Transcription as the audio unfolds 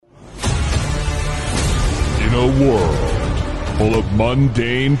In a world full of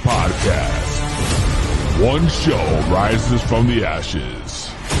mundane podcasts, one show rises from the ashes.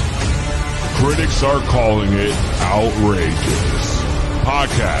 Critics are calling it outrageous.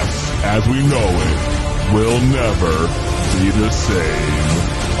 Podcasts, as we know it, will never be the same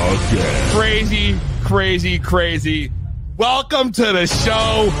again. Crazy, crazy, crazy. Welcome to the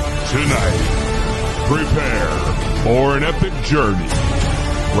show. Tonight, prepare for an epic journey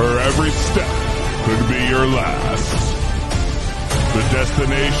where every step could be your last. The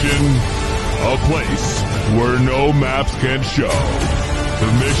destination, a place where no maps can show. The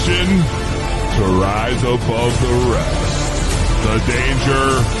mission, to rise above the rest. The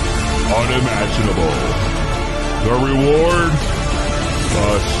danger, unimaginable. The reward,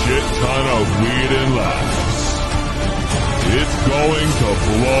 a shit ton of weed and laughs. It's going to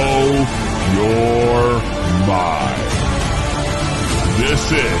blow your mind. This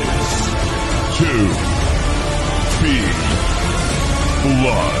is To Be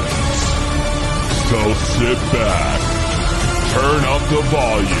Blunts. So sit back, turn up the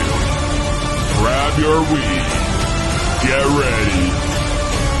volume, grab your weed, get ready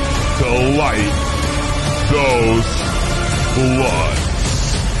to light those blunts.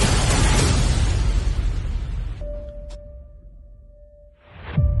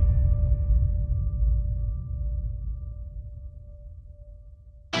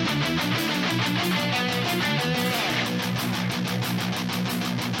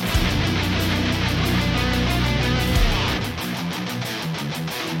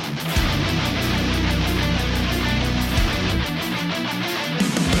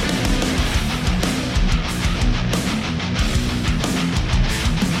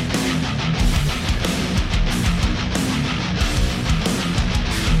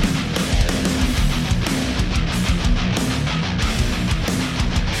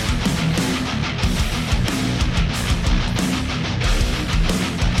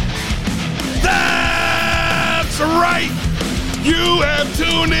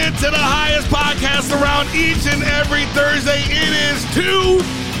 Tune in to the highest podcast around each and every Thursday. It is To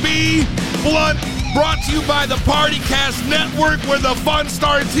Be Blunt, brought to you by the PartyCast Network, where the fun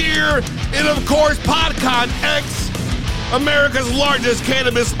starts here. And of course, PodCon X, America's largest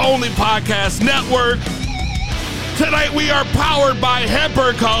cannabis-only podcast network. Tonight we are powered by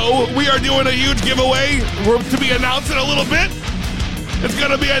Hemper Co. We are doing a huge giveaway to be announced in a little bit. It's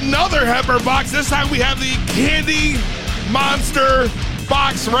going to be another Hemper box. This time we have the Candy Monster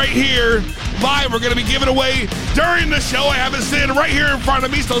box right here live. We're going to be giving away during the show. I have it sitting right here in front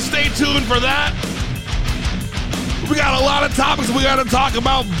of me, so stay tuned for that. We got a lot of topics we got to talk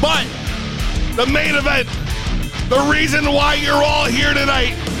about, but the main event, the reason why you're all here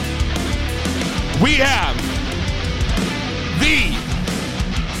tonight, we have the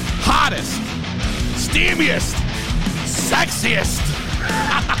hottest, steamiest, sexiest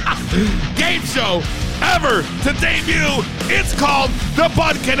game show ever to debut. It's called The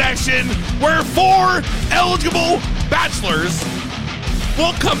Bud Connection, where 4 eligible bachelors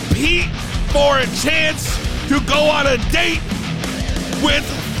will compete for a chance to go on a date with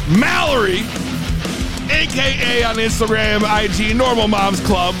Mallory, aka on Instagram, IG, Normal Moms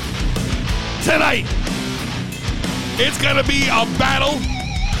Club. Tonight, it's gonna be a battle.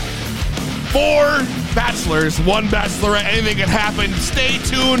 4 bachelors, 1 bachelorette, anything can happen. Stay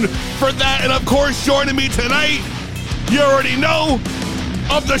tuned for that. And of course, joining me tonight, you already know,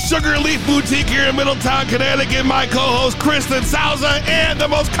 of the Sugar Leaf Boutique here in Middletown, Connecticut, my co-host Kristen Souza, and the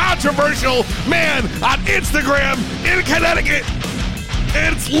most controversial man on Instagram in Connecticut,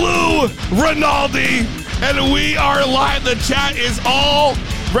 it's Lou Rinaldi, and we are live. The chat is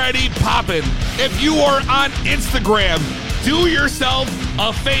already popping. If you are on Instagram, do yourself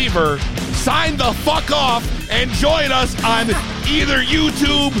a favor, sign the fuck off and join us on either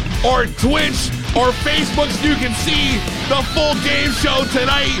YouTube or Twitch or Facebook so you can see the full game show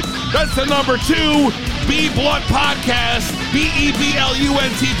tonight. That's the number 2 Be Blunt podcast,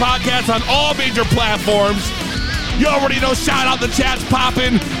 BEBLUNT podcast on all major platforms. You already know, shout out, the chat's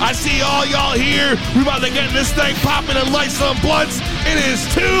popping. I see all y'all here. We about to get this thing popping and light some blunts. It is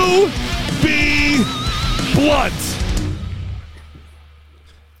To Be Blunt.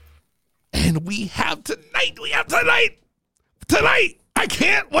 And we have tonight. I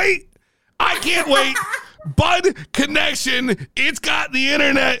can't wait. Bud Connection. It's got the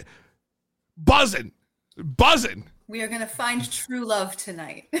internet buzzing. We are going to find true love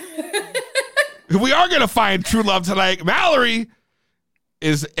tonight. We are going to find true love tonight. Mallory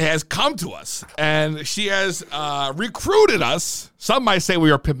has come to us, and she has recruited us. Some might say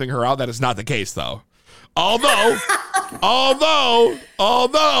we are pimping her out. That is not the case, though. Although,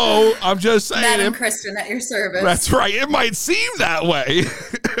 I'm just saying. Madam Kristen at your service. That's right. It might seem that way,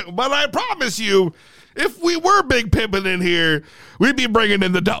 but I promise you, if we were big pimping in here, we'd be bringing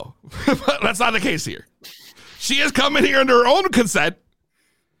in the dough. But that's not the case here. She is coming here under her own consent,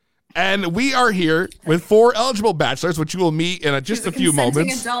 and we are here with 4 eligible bachelors, which you will meet in just a few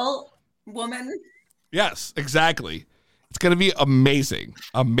moments. Adult woman. Yes, exactly. It's going to be amazing.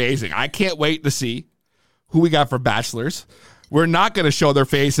 Amazing. I can't wait to see who we got for bachelors. We're not going to show their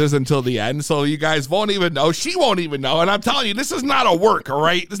faces until the end, so you guys won't even know. She won't even know. And I'm telling you, this is not a work, all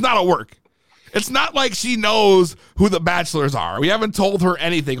right? It's not a work. It's not like she knows who the bachelors are. We haven't told her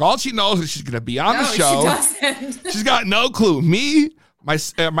anything. All she knows is she's going to be on the show. She doesn't. She's got no clue. Me,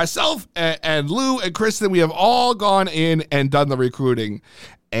 myself, and Lou and Kristen, we have all gone in and done the recruiting.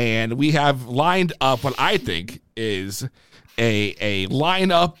 And we have lined up what I think is a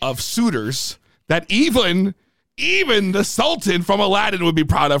lineup of suitors that even the Sultan from Aladdin would be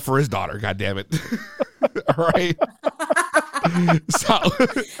proud of for his daughter. God damn it. All right. So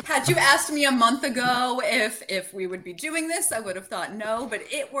had you asked me a month ago if we would be doing this, I would have thought no, but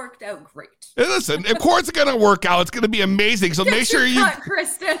it worked out great. Listen, of course it's going to work out. It's going to be amazing. So make sure you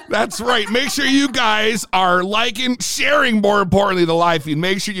Kristen. That's right. Make sure you guys are liking, sharing, more importantly, the live feed.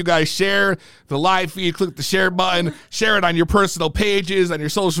 Make sure you guys share the live feed, click the share button, share it on your personal pages, on your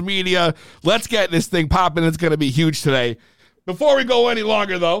social media. Let's get this thing popping. It's going to be huge today. Before we go any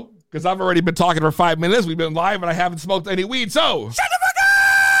longer, though, because I've already been talking for 5 minutes. We've been live and I haven't smoked any weed. So, shut the fuck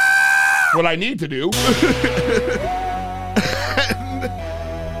up! What I need to do.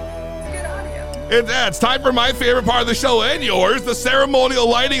 It's time for my favorite part of the show and yours, the ceremonial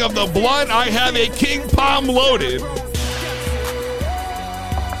lighting of the blunt. I have a King Palm loaded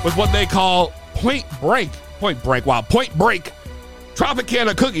with what they call Point Break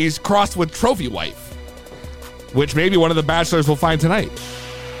Tropicana cookies crossed with Trophy Wife, which maybe one of the bachelors will find tonight.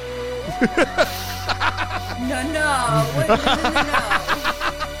 No.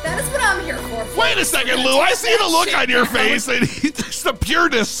 That is what I'm here for. Wait a second, Lou. I see the look on your face, and it's the pure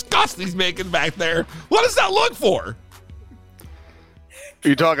disgust he's making back there. What does that look for? Are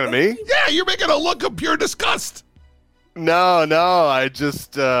you talking to me? Yeah, you're making a look of pure disgust. No. I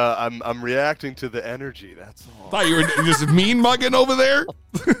just I'm reacting to the energy. That's all. Thought you were just mean mugging over there.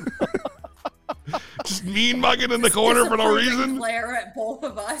 Just mean mugging in the corner for no reason. Glare at both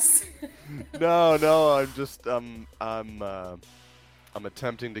of us. No. I'm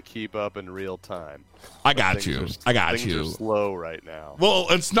attempting to keep up in real time. I got you. Things are slow right now. Well,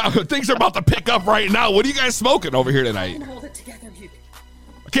 it's not. Things are about to pick up right now. What are you guys smoking over here tonight? Hold it together, you.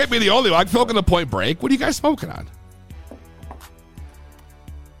 I can't be the only one. I'm smoking the Point Break. What are you guys smoking on?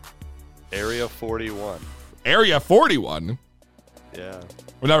 Area 41. Area 41? Yeah.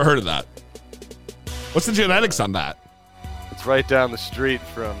 We've never heard of that. What's the genetics on that? It's right down the street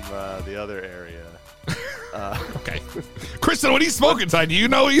from the other area. Okay. Kristen, what are you smoking tonight? Do you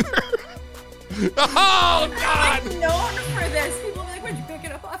know either? Oh, God. I'm known for this. People are like, where'd you pick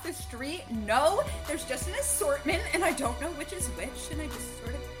it up off the street? No, there's just an assortment, and I don't know which is which, and I just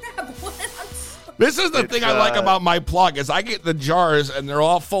sort of grab one. This is the thing I like about my plug is I get the jars and they're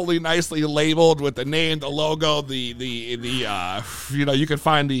all fully nicely labeled with the name, the logo, the you can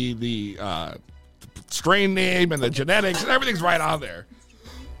find the strain name and the genetics and everything's right on there.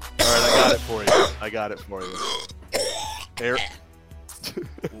 All right, I got it for you.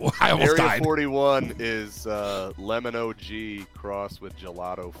 I almost Area died. 41 is Lemon OG crossed with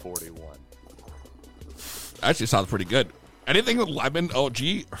Gelato 41. Actually sounds pretty good. Anything with lemon OG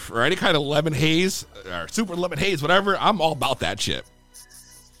or any kind of lemon haze or super lemon haze, whatever, I'm all about that shit.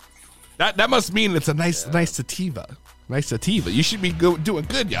 That must mean it's a nice sativa. Nice sativa. You should be doing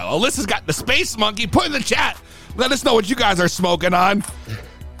good, yo. Alyssa's got the Space Monkey. Put in the chat. Let us know what you guys are smoking on.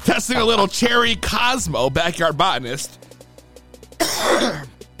 Testing a little Cherry Cosmo, Backyard Botanist. That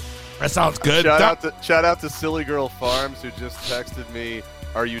sounds good. Shout out to Silly Girl Farms who just texted me,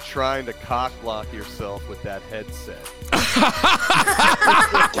 are you trying to cock block yourself with that headset?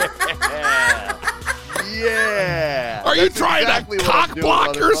 Yeah. Are you trying to cock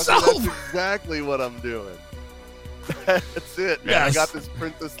block yourself? That's exactly what I'm doing. That's it, man. Yes. I got this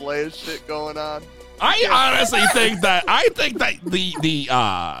Princess Leia shit going on. I honestly think that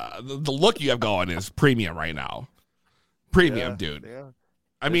the look you have going is premium right now. Premium, dude. Yeah.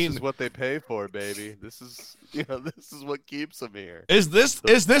 I mean, this is what they pay for, baby. This is what keeps them here. Is this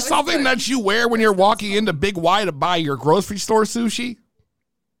something that you wear when you're walking into Big Y to buy your grocery store sushi?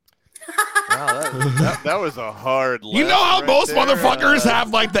 Wow, that was a hard You know how most motherfuckers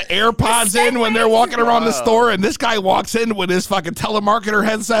have like the AirPods in when they're walking around the store, and this guy walks in with his fucking telemarketer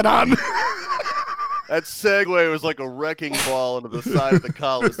headset on. That segue was like a wrecking ball into the side of the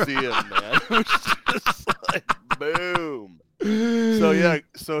Coliseum, man. It was just like boom.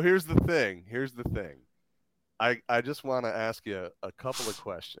 So here's the thing. I just want to ask you a couple of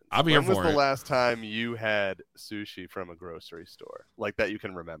questions. I'm here for it. When was the last time you had sushi from a grocery store, like that you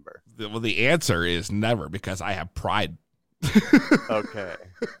can remember? Well, the answer is never, because I have pride. Okay.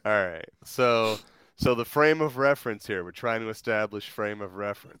 All right. So the frame of reference here, we're trying to establish frame of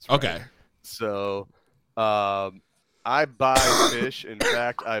reference. Right? Okay. So I buy fish. In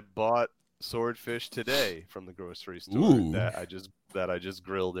fact, I bought swordfish today from the grocery store Ooh. that I just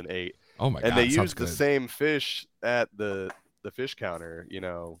grilled and ate. Oh my god! And they sounds use the good. same fish at the fish counter. You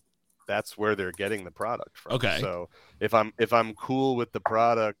know, that's where they're getting the product from. Okay. So if I'm cool with the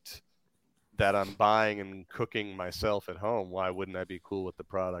product that I'm buying and cooking myself at home, why wouldn't I be cool with the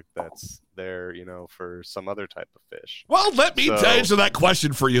product that's there, you know, for some other type of fish? Well, let me answer that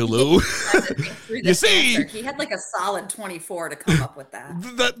question for you, Lou. You see, he had like a solid 24 to come up with that.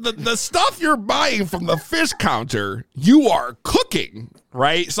 the stuff you're buying from the fish counter, you are cooking,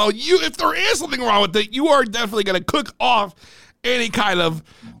 right? So if there is something wrong with it, you are definitely going to cook off any kind of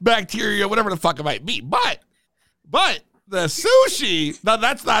bacteria, whatever the fuck it might be. But the sushi, now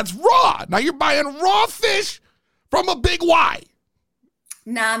that's raw. Now you're buying raw fish from a Big Y.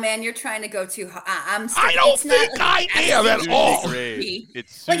 Nah, man, you're trying to go too hard. I don't think I am at all.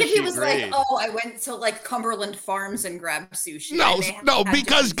 It's like if he sushi was grade. like, oh, I went to like Cumberland Farms and grabbed sushi. No,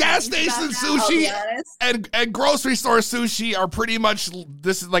 because gas station sushi and grocery store sushi are pretty much,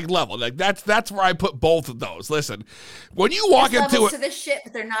 this is like level. Like that's where I put both of those. Listen, when you walk into it, to this shit,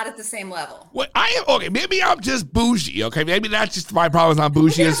 but they're not at the same level. Okay, maybe I'm just bougie. Okay, maybe that's just my problem. I'm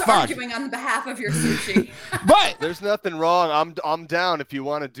bougie as fuck. Arguing on behalf of your sushi, but there's nothing wrong. I'm down if you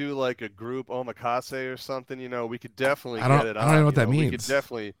want to do like a group omakase or something. You know, we could definitely get it on. I don't know what that means. We could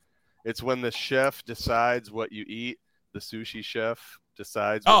definitely. It's when the chef decides what you eat. The sushi chef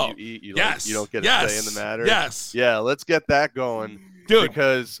decides what you eat. You don't get a say in the matter. Yes. Yeah, let's get that going, dude.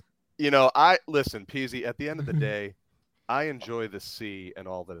 Because listen, Peasy. At the end of the day, I enjoy the sea and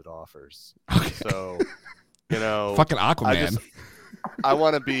all that it offers. Okay. So, you know, fucking Aquaman. I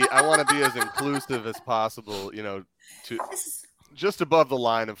want to be as inclusive as possible. You know, to just above the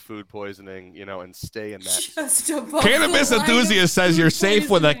line of food poisoning, you know, and stay in that. Just above Cannabis enthusiast says you're safe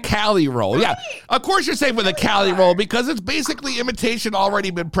with a Cali roll. Right? Yeah, of course you're safe with a Cali roll because it's basically imitation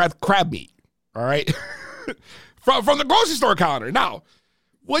already been prepped crab meat. All right, from the grocery store counter. Now,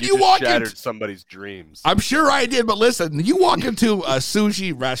 when you walk shattered somebody's dreams. I'm sure I did, but listen, you walk into a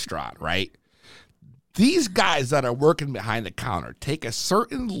sushi restaurant, right? These guys that are working behind the counter take a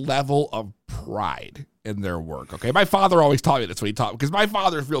certain level of pride in their work, okay? My father always taught me this when he taught, because my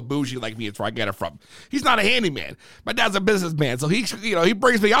father's real bougie like me. It's where I get it from. He's not a handyman. My dad's a businessman, so he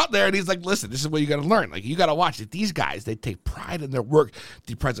brings me out there and he's like, listen, this is what you got to learn. Like, you got to watch it. These guys, they take pride in their work,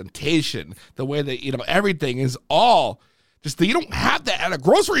 the presentation, the way that, everything is all just that you don't have that at a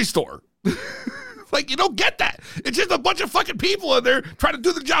grocery store. Like, you don't get that. It's just a bunch of fucking people in there trying to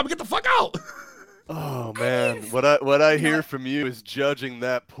do the job and get the fuck out. Oh man, what I hear from you is judging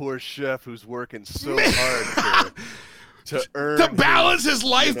that poor chef who's working so hard to earn to balance his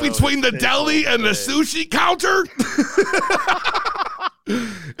life between the deli and the sushi counter.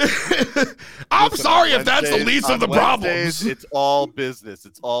 I'm sorry if that's the least of the problems. It's all business.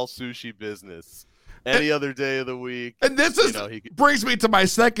 It's all sushi business. Any other day of the week. And this brings me to my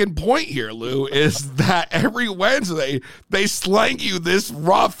second point here, Lou, is that every Wednesday they slang you this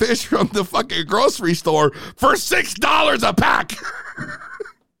raw fish from the fucking grocery store for $6 a pack.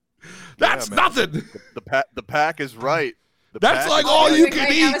 That's nothing. The pack is right. That's like all you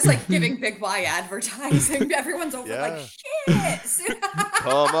can eat. I was like giving Big Y advertising. Everyone's over like, shit.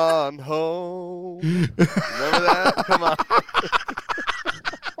 Come on home. Remember that? Come on.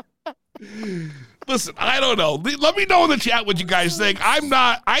 Listen, I don't know. Let me know in the chat what you guys think.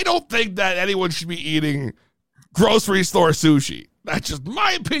 I don't think that anyone should be eating grocery store sushi. That's just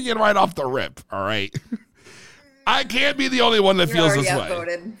my opinion right off the rip, all right? I can't be the only one that feels this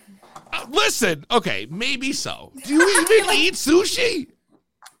way. Listen, okay, maybe so. Do you even eat sushi?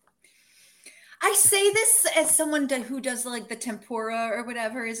 I say this as someone who does like the tempura or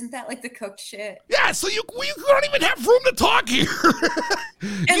whatever. Isn't that like the cooked shit? Yeah, so you don't even have room to talk here.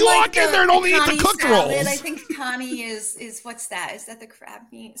 You walk in there and only eat the cooked rolls. I think Connie is what's that? Is that the crab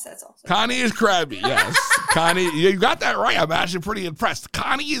meat? So that's also Connie is crab meat, yes. Connie, you got that right. I'm actually pretty impressed.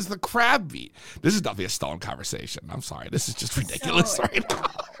 Connie is the crab meat. This is definitely a stone conversation. I'm sorry. This is just ridiculous right now.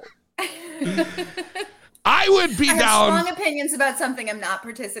 I I would be I have down. strong opinions about something I'm not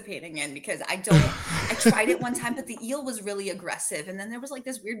participating in because I tried it one time, but the eel was really aggressive. And then there was like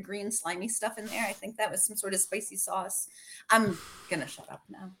this weird green slimy stuff in there. I think that was some sort of spicy sauce. I'm going to shut up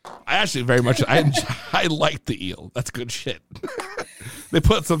now. I actually very much, I like the eel. That's good shit. They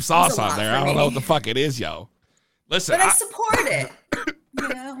put some sauce on there. I don't know what the fuck it is, yo. Listen. But I support it. You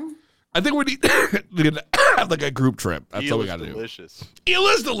know? I think we need to have like a group trip. That's Eel what we is got to do. delicious. Eel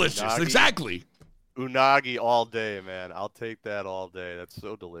is delicious. Unagi. Exactly. Unagi all day, man. I'll take that all day. That's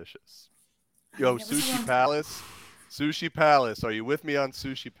so delicious. Yo, It was Sushi one- Palace. Sushi Palace. Are you with me on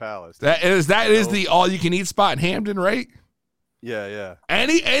Sushi Palace? That is the all you can eat spot in Hampton, right? Yeah.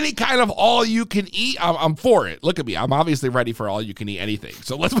 Any kind of all you can eat, I'm for it. Look at me. I'm obviously ready for all you can eat anything.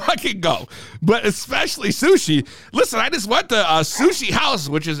 So let's fucking go. But especially sushi. Listen, I just went to Sushi House,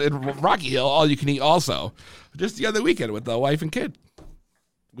 which is in Rocky Hill, all you can eat also, just the other weekend with the wife and kid.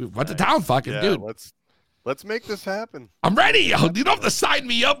 We went to town, fucking Yeah, dude. let's make this happen. I'm ready. Yo. You don't have to sign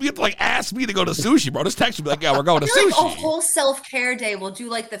me up. You have to like ask me to go to sushi, bro. Just text me like, yeah, we're going to I feel like a sushi. whole self-care day. We'll do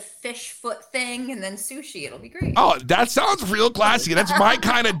like the fish foot thing and then sushi. It'll be great. Oh, that sounds real classy. That's my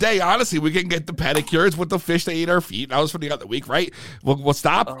kind of day. Honestly, we can get the pedicures with the fish that eat our feet. That was for the other week, right? We'll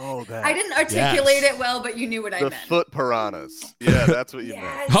stop. Oh, that. I didn't articulate it well, but you knew what I the meant. foot piranhas. Yeah, that's what you meant.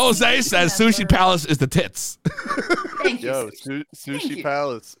 Yes, Jose says that's Sushi what- Palace is the tits. Thank you. Yo, Sushi. Thank Sushi you.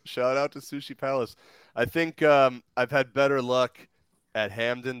 Palace. Shout out to Sushi Palace. I think I've had better luck at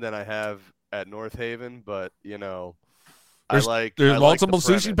Hamden than I have at North Haven, but you know, There's I like there's the multiple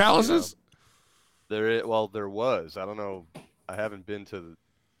premise, sushi palaces. There was. I don't know. I haven't been to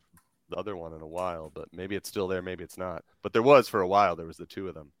the other one in a while, but maybe it's still there, maybe it's not. But there was for a while. There was the two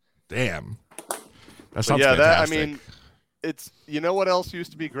of them. Damn, that But sounds yeah, fantastic. I mean, it's you know what else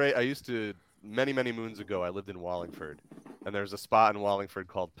used to be great? I used to many moons ago. I lived in Wallingford, and there's a spot in Wallingford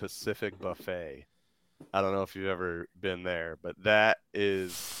called Pacific Buffet. I don't know if you've ever been there, but that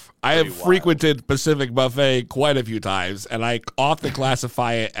is. I have pretty wild. frequented Pacific Buffet quite a few times, and I often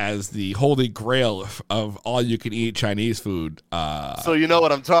classify it as the holy grail of all-you-can-eat Chinese food. So you know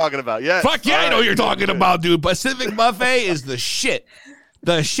what I'm talking about? Yeah. Fuck yeah, I know what you're talking about, dude. Pacific Buffet is the shit.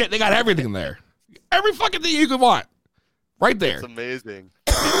 The shit. They got everything there. Every fucking thing you could want. Right there. It's amazing.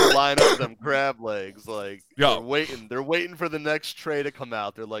 People line up them crab legs like Yo. They're waiting for the next tray to come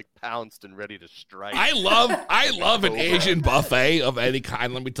out. They're like pounced and ready to strike. I love an Asian buffet of any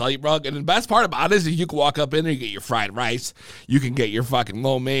kind, let me tell you, bro. And the best part about it is you can walk up in there, you get your fried rice, you can get your fucking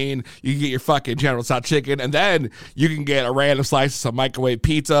lo mein, you can get your fucking General Tso chicken, and then you can get a random slice of some microwave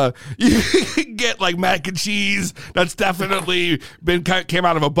pizza. You can get like mac and cheese that's definitely came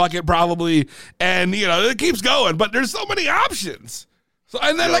out of a bucket probably, and you know, it keeps going, but there's so many options. So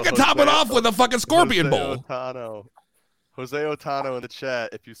and then Yo, like top it Jose- off with a fucking scorpion bowl. Jose Otano in the chat.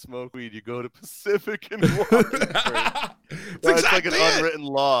 If you smoke weed, you go to Pacific and Wallingford. It's It's like an exactly it. unwritten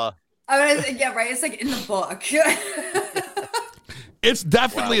law. I mean, yeah, right. It's like in the book. It's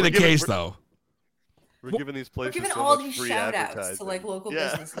definitely Wow, the we're giving- case we're- though. We're giving these We're places giving so all much these free shout outs advertising. to like local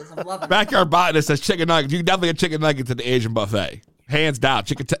Yeah. businesses. I'm loving it. Backyard Botanist says chicken nuggets. You can definitely get chicken nuggets at the Asian buffet. Hands down.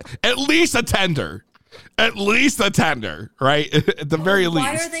 At least a tender. At least a tender, right? At the very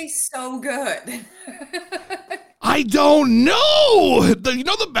Why least. are they so good? I don't know. You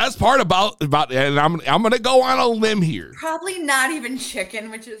know the best part about and I'm going to go on a limb here. Probably not even chicken,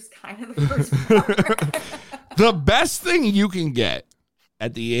 which is kind of the first part. The best thing you can get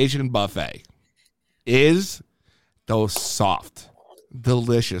at the Asian buffet is those soft,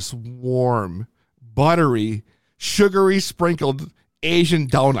 delicious, warm, buttery, sugary sprinkled Asian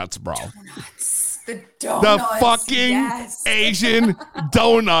donuts, bro. The The donuts. fucking yes. Asian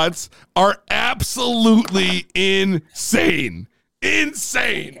donuts are absolutely insane.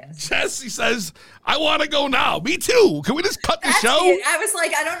 Insane. Yes. Jesse says, I want to go now. Me too. Can we just cut the That's show? it. I was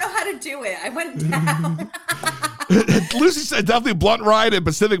like, I don't know how to do it. I went down. Lucy said definitely Blunt Ride and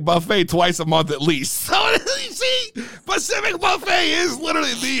Pacific Buffet twice a month at least. So you see, Pacific Buffet is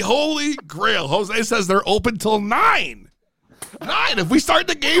literally the holy grail. Jose says they're open till 9. 9. If we start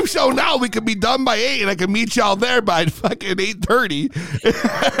the game show now, we could be done by 8, and I can meet y'all there by fucking 8:30.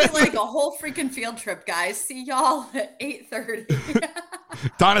 It's like a whole freaking field trip, guys. See y'all at 8:30.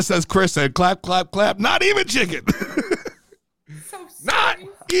 Donna says Chris said clap, clap, clap. Not even chicken. So Not sorry.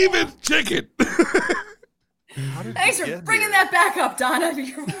 even chicken. Thanks for get bringing here? that back up, Donna.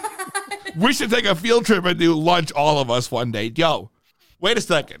 You're right. We should take a field trip and do lunch, all of us, one day. Yo, wait a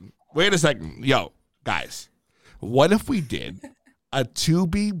second. Yo, guys, what if we did a To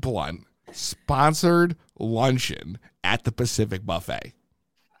Be Blunt sponsored luncheon at the Pacific Buffet?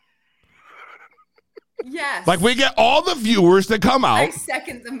 Yes. Like we get all the viewers to come I out,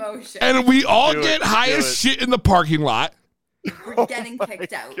 second the motion. and we all Do it, get high do as it. shit in the parking lot, We're getting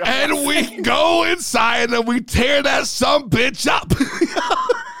kicked out. God. and we go inside and we tear that some bitch up.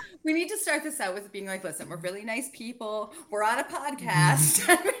 We need to start this out with being like, listen, we're really nice people. We're on a podcast.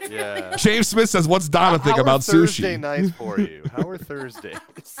 Yeah. James Smith says, "What's Donna think How are about Thursday sushi?" nights for you? How are Thursdays?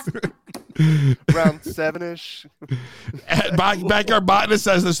 Around 7-ish. Backyard Botanist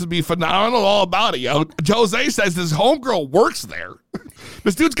says this would be phenomenal. All about it, yo. Jose says this homegirl works there.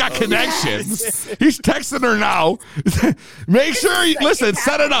 This dude's got connections. yes. He's texting her now. Make sure you Like, listen.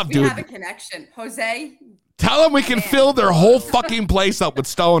 Set it up, we dude. have a connection. Jose, Tell them we can Man. fill their whole fucking place up with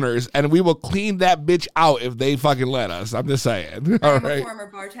stoners, and we will clean that bitch out if they fucking let us. I'm just saying. All I'm a right. former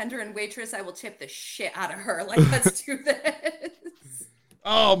bartender and waitress. I will tip the shit out of her. Like, let's do this.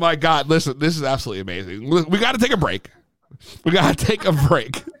 Oh my God! Listen, this is absolutely amazing. We got to take a break. We got to take a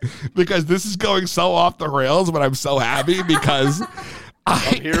break because this is going so off the rails. But I'm so happy because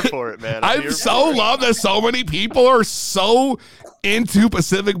I'm here for it, man. I'm here so for it. love that so many people are so into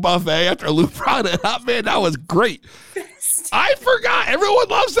Pacific Buffet after Lou brought it up. Man, that was great. I forgot. Everyone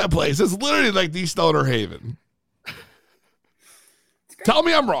loves that place. It's literally like the stoner haven. Tell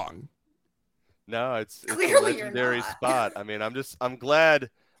me I'm wrong. No, it's a Clearly you're legendary not. spot. I mean, I'm glad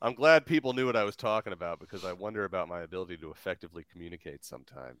people knew what I was talking about because I wonder about my ability to effectively communicate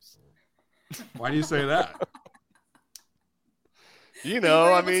sometimes. Why do you say that? You know,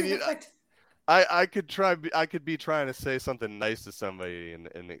 were I able to mean, deflect- I could be trying to say something nice to somebody, and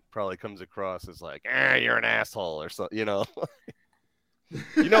it probably comes across as like, you're an asshole or something. You know,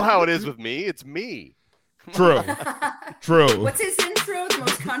 you know how it is with me. It's me. True. True. What's his intro? The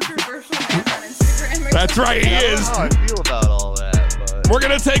most controversial man on Instagram. or That's something? right. He I don't is. know how I feel about all that, but We're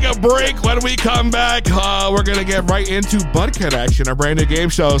going to take a break. When we come back, we're going to get right into Bud Connection, a brand new game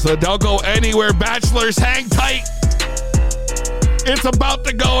show. So don't go anywhere. Bachelors, hang tight. It's about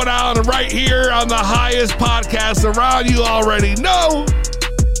to go down right here on the highest podcast around. You already know.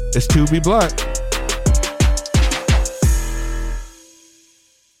 It's To Be Blunt.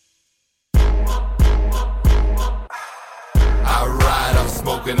 I ride, I'm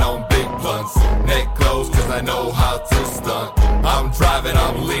smoking on big blunts. Neck closed cause I know how to stunt. I'm driving,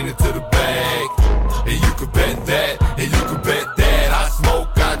 I'm leaning to the back. And you could bet that, and you could bet that. I smoke,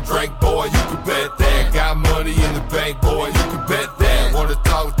 I drink, boy, you could bet that. Got money in the bank, boy, you could bet that. Wanna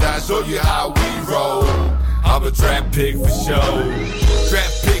talk that, show you how we roll. I'm a trap pig for show.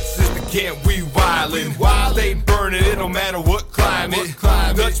 Trap pigs is the camp, we wildin'. Stay burning, it don't matter what climate.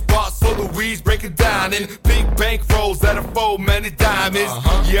 Dutch spots so the weeds break it down. And big bank rolls that are full many diamonds.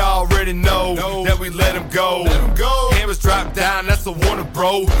 You already know that we let them go. Hammers drop down, that's a warning,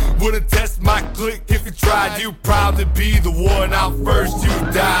 bro. Wouldn't test my click if you tried. You probably be the one out first, you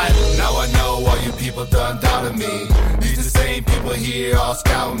died. Now I know all you people done doubted me. These the same people here all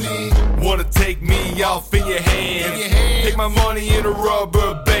scouting me. Wanna take me off in your hands. Take my money in a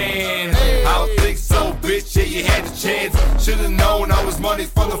rubber band. I don't think so, bitch. Yeah, you had the chance. Should've known I was money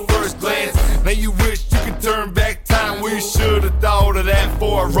from the first glance. Now you wish you could turn back time. We should've thought of that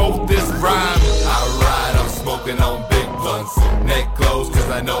before I wrote this rhyme. I ride, I'm smoking on big blunts. Neck closed cause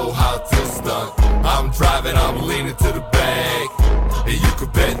I know how to stunt. I'm driving, I'm leaning to the back. And you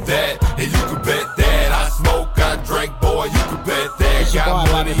could bet that, and you could bet that. I smoke, I drink, boy, you could bet that. It's your Got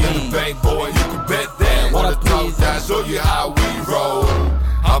boy, money Bobby in Bean. the bank, boy, you could bet that. What Wanna up, talk please? that, show you how we roll.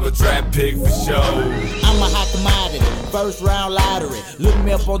 I'm a trap pig for show. I'm a hot commodity, first round lottery. Look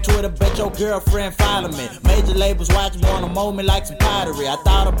me up on Twitter, bet your girlfriend follow me. Major labels watch me, wanna mold me like some pottery. I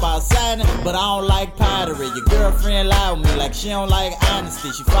thought about signing, but I don't like pottery. Your girlfriend lie with me like she don't like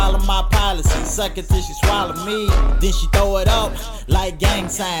honesty. She follow my policy, suck it till she swallow me. Then she throw it up like gang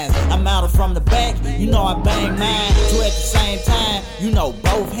signs. I'm out from the back, you know I bang mine. Two at the same time, you know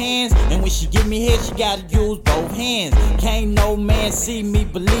both hands. And when she give me head, she gotta use both hands. Can't no man see me,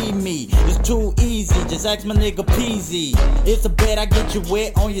 believe me. It's too easy, just ask my nigga Peasy. It's a bet I get you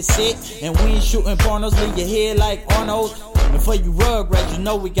wet on your set. And we ain't shooting pornos, leave your head like Arnold. And for you rugrats, you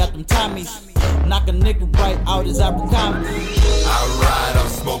know we got them Tommies. Knock a nigga right out his Abercrombie. I ride, I'm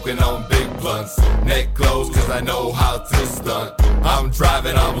smoking on big blunts. Neck closed cause I know how to stunt. I'm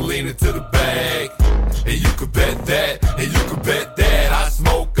driving, I'm leaning to the back. And you could bet that, and you could bet that. I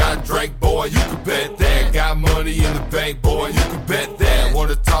smoke, I drink, boy, you could bet that. Got money in the bank, boy, you could bet that.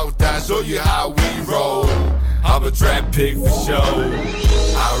 Wanna talk that, show you how we roll. I'm a trap pig for show.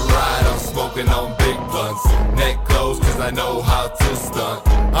 I ride, I'm smoking on big blunts. Neck closed cause I know how to stunt.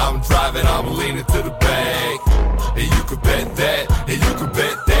 I'm driving, I'm leaning to the back. And you could bet that, and you could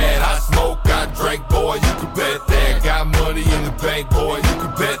bet that. I smoke, I drink, boy, you could bet that. Got money in the bank, boy, you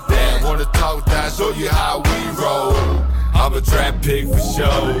could bet that. Wanna talk that, show you how a draft pick for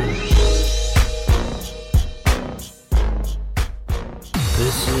sure.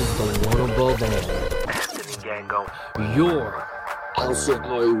 This is the one above all. Your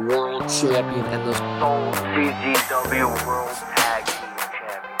LCW World Champion and the Stone CZW World Tag Team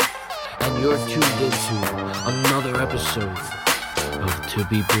Champion. And you're tuned into another episode of To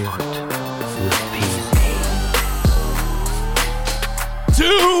Be Blunt with PZ.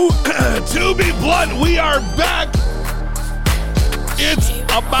 To be blunt, we are back. It's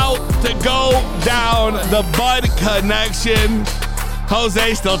about to go down, the Bud Connection.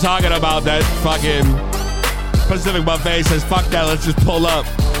 Jose still talking about that fucking Pacific Buffet. Says, fuck that, let's just pull up.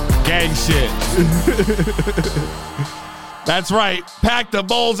 Gang shit. That's right. Pack the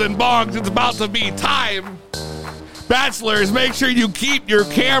bowls and bongs. It's about to be time. Bachelors, make sure you keep your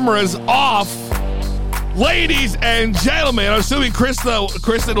cameras off. Ladies and gentlemen, I'm assuming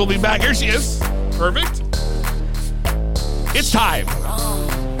Kristen will be back. Here she is. Perfect. It's time.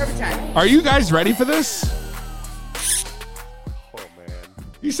 Perfect time. Are you guys ready for this? Oh man,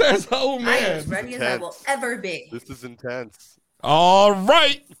 He says, oh I am man. as ready as I will ever be. this is intense. All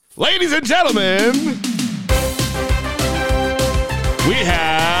right. Ladies and gentlemen, we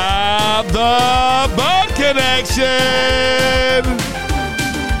have the Bud Connection.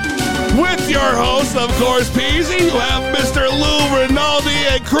 With your host, of course, Peasy, you have Mr. Lou Rinaldi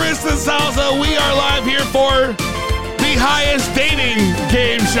and Kristen Salsa. We are live here for the highest dating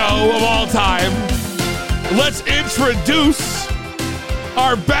game show of all time. Let's introduce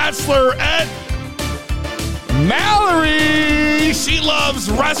our bachelorette, Mallory. She loves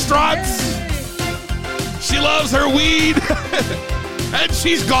restaurants. She loves her weed. And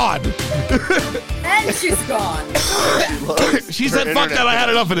she's gone. And she's gone. She said, fuck that, I had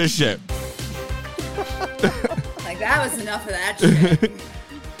enough of this shit. Like, that was enough of that shit.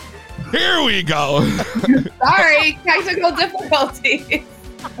 Here we go. Sorry, technical difficulties.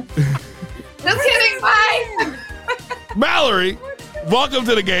 Just kidding, bye. Mallory, welcome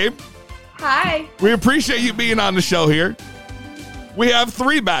to the game. Hi. We appreciate you being on the show here. We have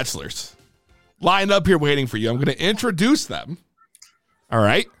 3 bachelors lined up here waiting for you. I'm going to introduce them. All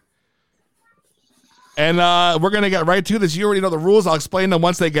right. And we're going to get right to this. You already know the rules. I'll explain them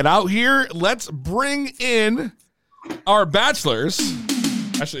once they get out here. Let's bring in our bachelors.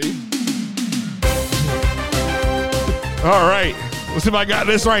 Actually. All right. Let's see if I got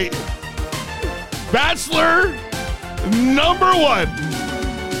this right. Bachelor number 1.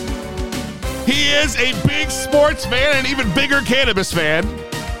 He is a big sports fan and even bigger cannabis fan.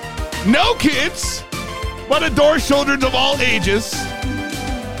 No kids, but adores children of all ages.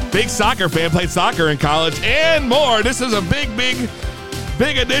 Big soccer fan, played soccer in college, and more. This is a big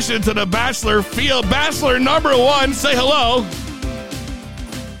addition to the Bachelor field. Bachelor number 1, say hello.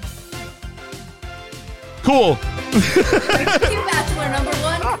 Cool. Thank you, Bachelor number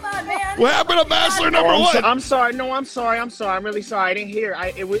 1. Come on, man. What happened to Bachelor number 1? I'm sorry. No, I'm sorry. I'm really sorry. I didn't hear.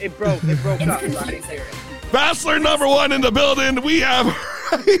 It broke. It broke up. It's So I didn't hear confusing. it. Bachelor number 1 in the building. We have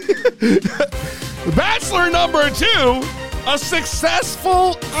Bachelor number 2, a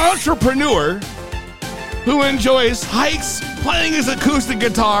successful entrepreneur who enjoys hikes, playing his acoustic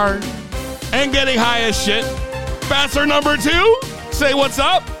guitar, and getting high as shit. Bachelor number 2, say what's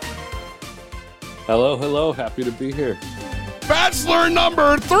up. Hello. Happy to be here. Bachelor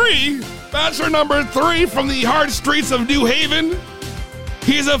number 3 from the hard streets of New Haven.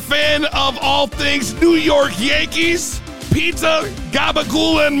 He's a fan of all things New York Yankees, pizza,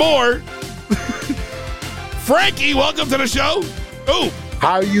 gabagool, and more. Frankie, welcome to the show. Oh,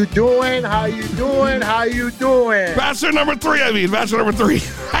 How you doing? Bachelor number 3, Bachelor number 3.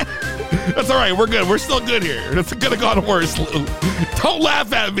 That's all right, we're good. We're still good here. It's gonna go on worse, Lou. Don't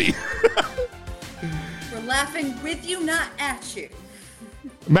laugh at me. We're laughing with you, not at you.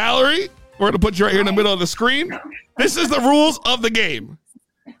 Mallory, we're gonna put you right here in the middle of the screen. This is the rules of the game.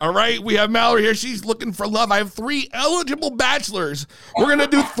 All right, we have Mallory here. She's looking for love. I have 3 eligible bachelors. We're gonna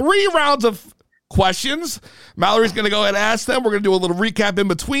do 3 rounds of questions. Mallory's going to go ahead and ask them. We're going to do a little recap in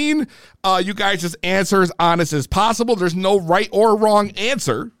between. You guys just answer as honest as possible. There's no right or wrong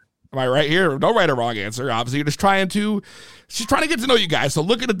answer. Am I right here? No right or wrong answer. Obviously, she's trying to get to know you guys. So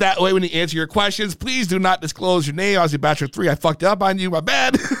look at it that way when you answer your questions. Please do not disclose your name. Obviously, Bachelor 3, I fucked up on you. My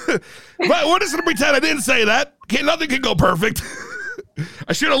bad. But we're just going to pretend I didn't say that. Nothing can go perfect.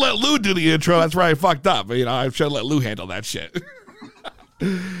 I should have let Lou do the intro. That's where I fucked up. I should have let Lou handle that shit.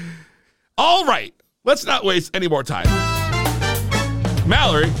 All right, let's not waste any more time.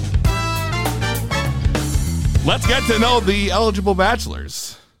 Mallory, let's get to know the eligible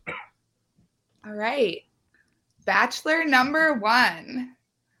bachelors. All right. Bachelor number 1.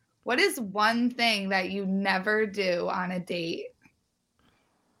 What is one thing that you never do on a date?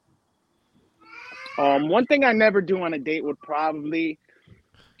 One thing I never do on a date would probably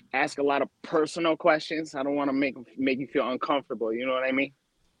ask a lot of personal questions. I don't want to make you feel uncomfortable. You know what I mean?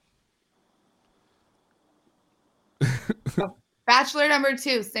 Bachelor number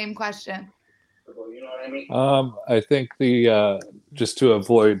 2, same question. You know what I mean? I think the just to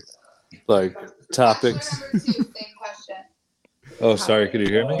avoid like topics. Bachelor number 2, same question. Oh, sorry. Can you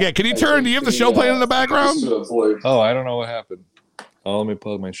hear me? Yeah, can you turn? Do you have the show playing in the background? Oh, I don't know what happened. Oh, let me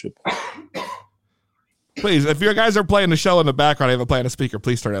plug my shit. Please, if your guys are playing the show in the background, I have it playing a speaker,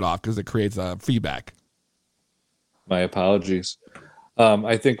 please turn it off because it creates feedback. My apologies.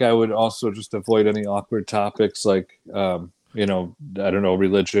 I think I would also just avoid any awkward topics like, I don't know,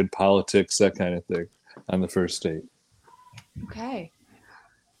 religion, politics, that kind of thing on the first date. Okay.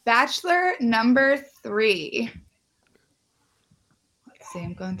 Bachelor number 3. Let's see,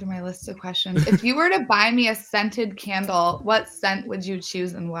 I'm going through my list of questions. If you were to buy me a scented candle, what scent would you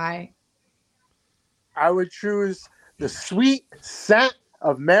choose and why? I would choose the sweet scent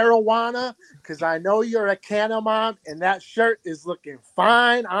of marijuana because I know you're a canna mom and that shirt is looking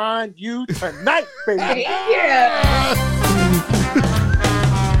fine on you tonight, baby. Yeah.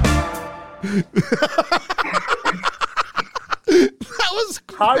 That was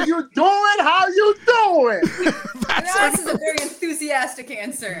How you doing? How you doing? This is a very enthusiastic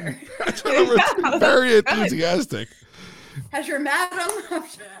answer. very enthusiastic. Has your madam?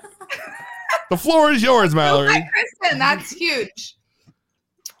 The floor is yours, Mallory. Hi, Kristen. That's huge.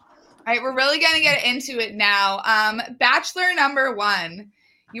 All right, we're really going to get into it now. Bachelor number 1.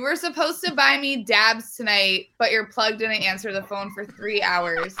 You were supposed to buy me dabs tonight, but your plug didn't answer the phone for 3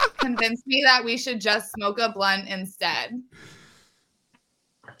 hours. Convinced me that we should just smoke a blunt instead.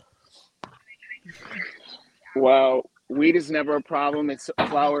 Well, weed is never a problem. It's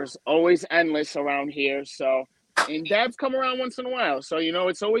flowers always endless around here. So, and dabs come around once in a while. So,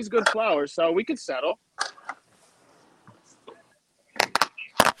 it's always good flowers. So we could settle.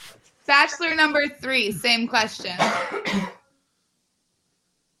 Bachelor number 3, same question.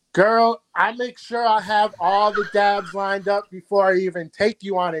 Girl, I make sure I have all the dabs lined up before I even take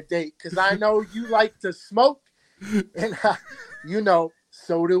you on a date because I know you like to smoke and,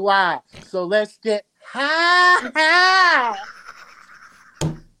 so do I. So let's get high.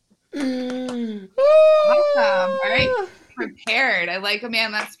 Awesome. All right. Prepared. I like a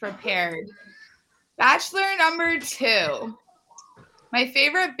man that's prepared. Bachelor number 2. My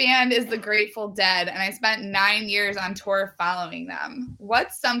favorite band is the Grateful Dead, and I spent 9 years on tour following them.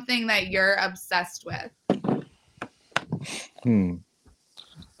 What's something that you're obsessed with?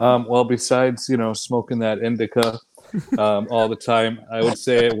 Well, besides, smoking that indica all the time, I would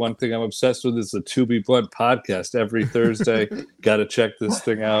say one thing I'm obsessed with is the To Be Blunt podcast every Thursday. Got to check this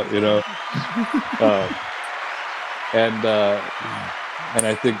thing out, And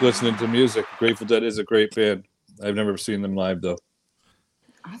I think listening to music, Grateful Dead is a great band. I've never seen them live, though.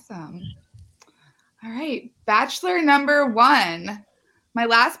 Awesome. All right. Bachelor number 1. My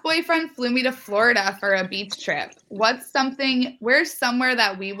last boyfriend flew me to Florida for a beach trip. Where's somewhere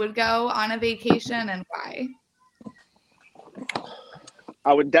that we would go on a vacation and why?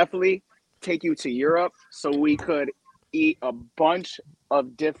 I would definitely take you to Europe so we could eat a bunch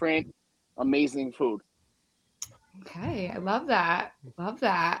of different amazing food. Okay. I love that. Love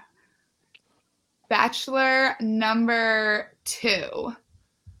that. Bachelor number 2.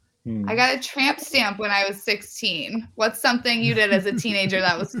 I got a tramp stamp when I was 16. What's something you did as a teenager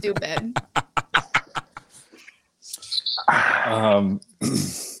that was stupid?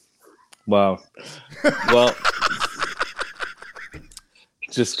 Wow. Well,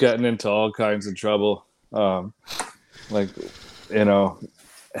 just getting into all kinds of trouble. I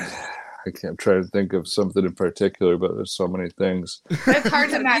can't try to think of something in particular, but there's so many things. It's hard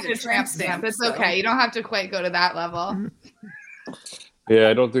to match a tramp stamp. It's okay. You don't have to quite go to that level. Yeah,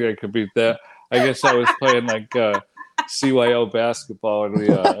 I don't think I could beat that. I guess I was playing CYO basketball, and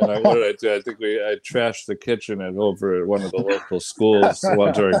what did I do? I think I trashed the kitchen over at one of the local schools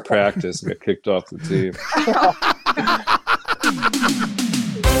during practice and got kicked off the team.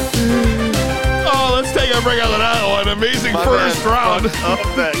 Oh, let's take a break out of that one. Amazing first round. Up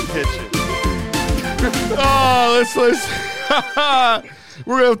that kitchen. Oh, let's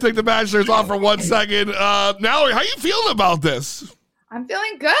we're gonna take the bachelors off for 1 second. Mallory, how you feeling about this? I'm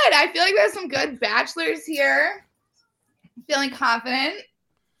feeling good. I feel like there's some good bachelors here. I'm feeling confident. I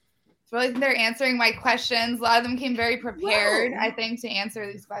feel like they're answering my questions. A lot of them came very prepared, I think, to answer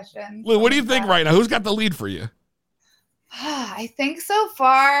these questions. Lou, what do you think right now? Who's got the lead for you? I think so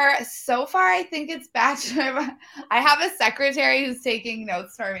far, I think it's Bachelor. I have a secretary who's taking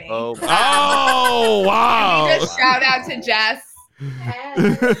notes for me. Oh, Oh, wow. Can we just shout out to Jess?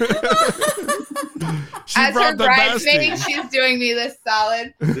 She As brought her the bridesmaid, bestie. she's doing me this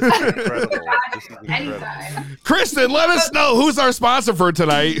solid. this is incredible. This is incredible. Anytime. Kristen, let us know who's our sponsor for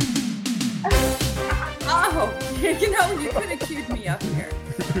tonight. Oh, you could have queued me up here.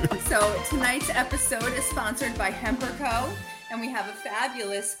 So tonight's episode is sponsored by Hemperco, and we have a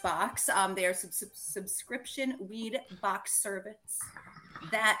fabulous box. They are subscription weed box service.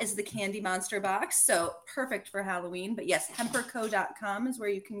 That is the Candy Monster box, so perfect for Halloween. But yes, hemperco.com is where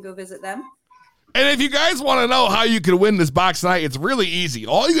you can go visit them. And if you guys want to know how you can win this box tonight, it's really easy.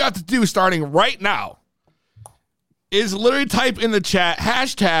 All you have to do starting right now is literally type in the chat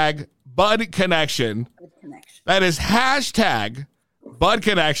hashtag Bud Connection. That is hashtag Bud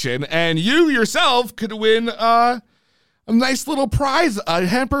Connection. And you yourself could win a nice little prize, a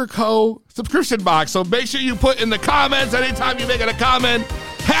Hemperco subscription box. So make sure you put in the comments anytime you make a comment,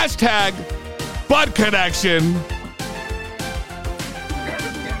 hashtag Bud Connection.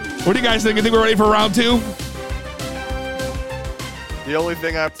 What do you guys think? You think we're ready for round 2? The only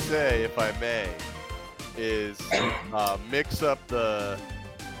thing I have to say, if I may, is mix up the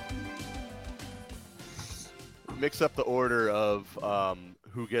order of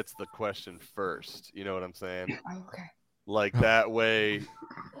who gets the question first. You know what I'm saying? Okay. Like that way,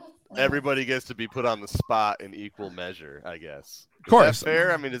 everybody gets to be put on the spot in equal measure, I guess. Of course. Is that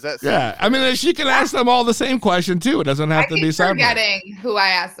fair? I mean, does that Yeah. I mean, she can ask them all the same question, too. It doesn't have to be keep separate. forgetting who I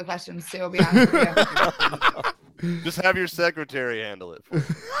asked the questions to, I'll be honest with you. Just have your secretary handle it for you.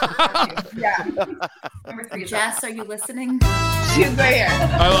 Yeah. Number 3, Jess, are you listening? She's right here.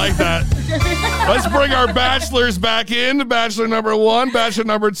 I like that. Let's bring our bachelors back in. Bachelor number 1, bachelor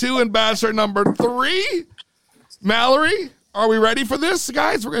number 2, and bachelor number 3. Mallory, are we ready for this,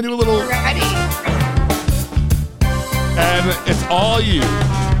 guys? We're going to do a little... We're ready. And it's all you.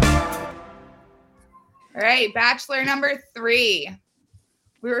 All right, bachelor number 3.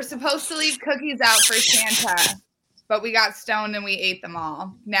 We were supposed to leave cookies out for Santa, but we got stoned and we ate them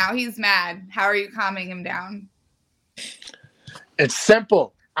all. Now he's mad. How are you calming him down? It's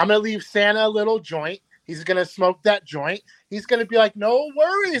simple. I'm going to leave Santa a little joint. He's going to smoke that joint. He's going to be like, no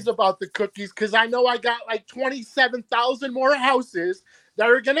worries about the cookies because I know I got like 27,000 more houses that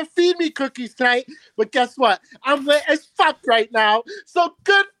are going to feed me cookies tonight. But guess what? I'm lit as fuck right now. So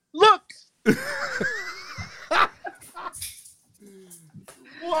good looks.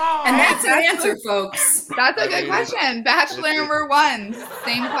 Wow. And that's an answer, folks. That's a good question. Bachelor number 1,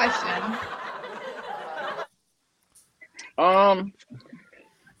 same question.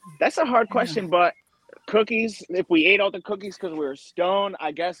 That's a hard question, but cookies, if we ate all the cookies because we were stoned,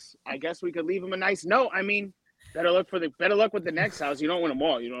 I guess we could leave them a nice note. I mean, better luck with the next house. You don't win them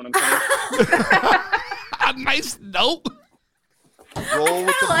all, you know what I'm saying? A nice note. Roll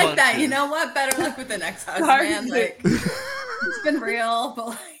with the I like punches. that. You know what? Better luck with the next house, man. Like, it's been real, but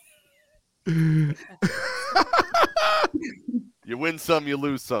like, You win some, you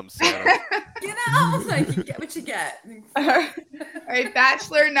lose some, Santa. you know, like you get what you get. All right,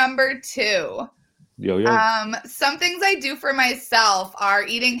 bachelor number 2. Yo. Some things I do for myself are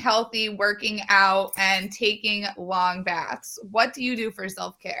eating healthy, working out, and taking long baths. What do you do for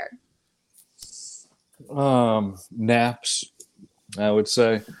self-care? Naps, I would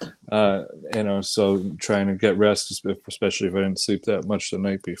say. So trying to get rest, especially if I didn't sleep that much the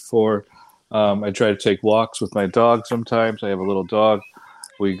night before. I try to take walks with my dog sometimes. I have a little dog.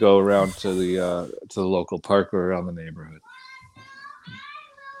 We go around to the local park or around the neighborhood.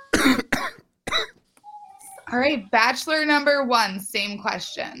 All right, bachelor number 1, same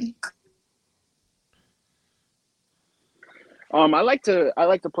question. I like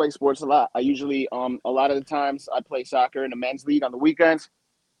to play sports a lot. I usually a lot of the times I play soccer in the men's league on the weekends.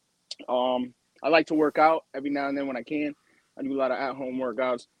 I like to work out every now and then when I can. I do a lot of at-home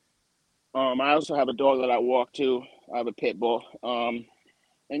workouts. I also have a dog that I walk too. I have a pit bull.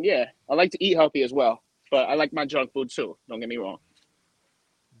 And yeah, I like to eat healthy as well. But I like my junk food too. Don't get me wrong.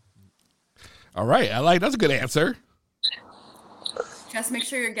 All right. That's a good answer. Just make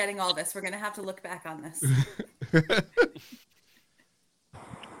sure you're getting all this. We're going to have to look back on this.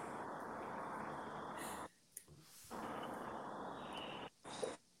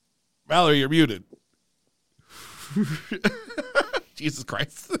 Mallory, you're muted. Jesus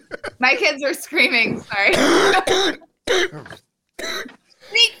Christ. My kids are screaming. Sorry.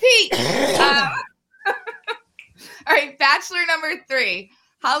 Sneak peek. All right, bachelor number 3.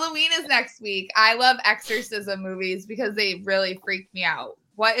 Halloween is next week. I love exorcism movies because they really freak me out.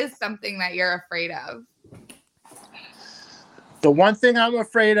 What is something that you're afraid of? The one thing I'm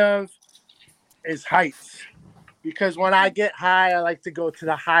afraid of is heights. Because when I get high, I like to go to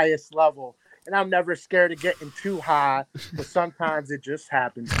the highest level. And I'm never scared of getting too high. But sometimes it just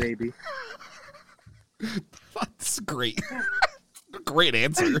happens, baby. That's great. Great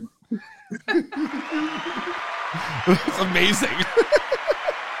answer. That's amazing.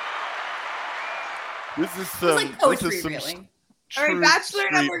 This is It's some. like poetry, this is some really. All right, true Bachelor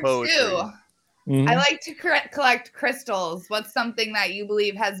street number poetry. 2. I like to collect crystals. What's something that you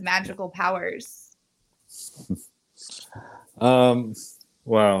believe has magical powers?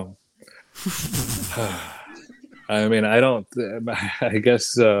 Wow. I mean, I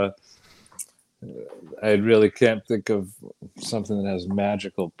guess I really can't think of something that has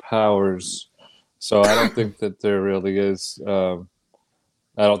magical powers. So I don't think that there really is. I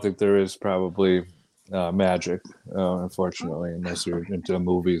don't think there is probably magic, unfortunately, unless you're into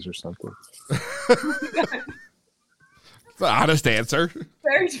movies or something. It's an honest answer.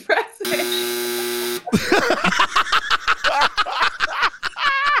 Very depressing.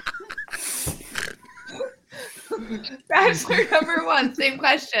 Bachelor number 1, same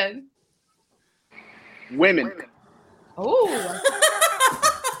question. Women. Oh.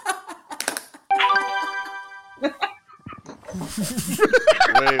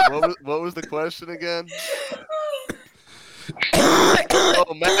 Wait, what was the question again?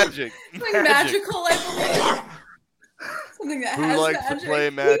 Oh, magic. Something magical, I believe. Something that Who has likes magic. to play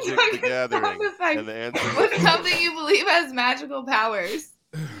Magic the Stop Gathering? the fact- And the answer What's something you believe has magical powers?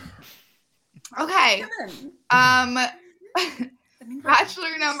 Okay.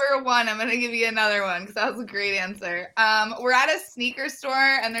 Bachelor number 1. I'm gonna give you another one because that was a great answer. We're at a sneaker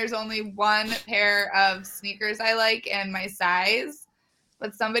store and there's only one pair of sneakers I like and my size,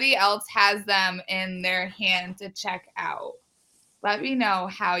 but somebody else has them in their hand to check out. Let me know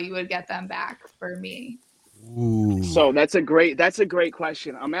how you would get them back for me. Ooh. So that's a great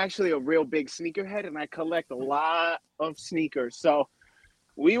question. I'm actually a real big sneakerhead and I collect a lot of sneakers. So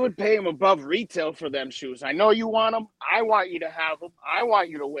we would pay them above retail for them shoes. I know you want them. I want you to have them. I want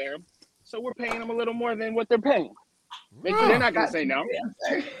you to wear them. So we're paying them a little more than what they're paying. They're not going to say no.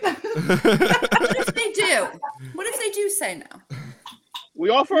 What if they do? What if they do say no? We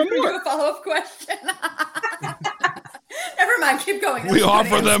offer them Do more. a follow-up question. Never mind. Keep going. We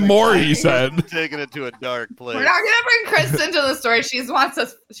offer them more, he said. taking it to a dark place. We're not gonna bring Kristen to the story. She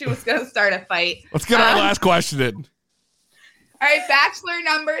was gonna start a fight. Let's get our last question in. All right, Bachelor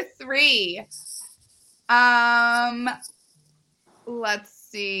number 3. Let's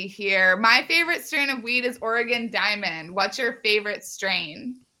see here. My favorite strain of weed is Oregon Diamond. What's your favorite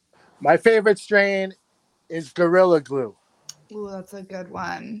strain? My favorite strain is Gorilla Glue. Ooh, that's a good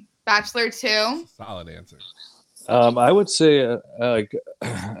one. Bachelor 2. Solid answer. I would say like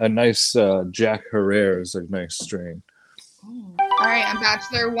a nice Jack Herrera is a nice strain. All right, and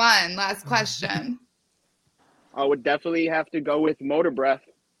Bachelor 1. Last question. I would definitely have to go with Motor Breath.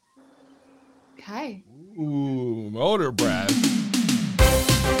 Okay. Ooh, Motor Breath.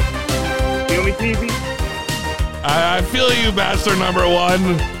 Feel me, TV? I feel you, Bachelor number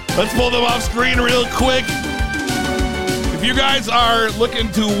 1. Let's pull them off screen real quick. If you guys are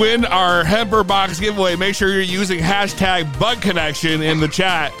looking to win our Hemper Box giveaway, make sure you're using hashtag BugConnection in the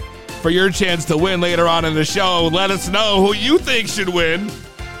chat for your chance to win later on in the show. Let us know who you think should win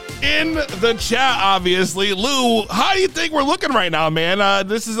in the chat, obviously. Lou, how do you think we're looking right now, man?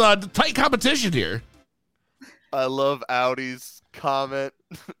 This is a tight competition here. I love Audi's comment.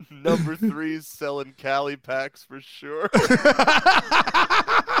 Number 3's selling Cali packs for sure.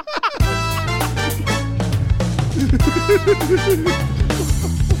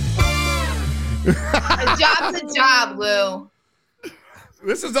 A job's a job, Lou.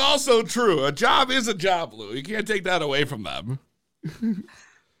 This is also true. A job is a job, Lou. You can't take that away from them.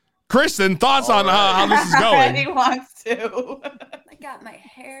 Kristen, thoughts on how this is going? He wants to. I got my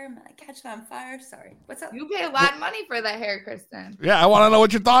hair. I catch it on fire. Sorry. What's up? You pay a lot of money for that hair, Kristen. Yeah, I want to know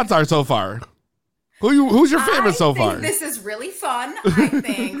what your thoughts are so far. Who's your favorite so far? This is really fun. I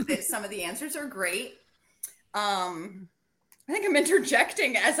think that some of the answers are great. I think I'm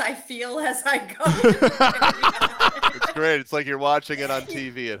interjecting as I feel as I go. It's great. It's like you're watching it on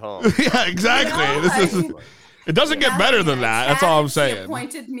TV at home. Yeah, exactly. It doesn't get better than that. That's all I'm She saying.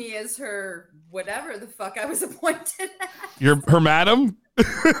 appointed me as her whatever the fuck I was appointed as. Her madam? That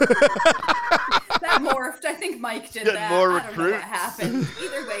morphed. I think Mike did Getting that. more I don't know what recruits. happened.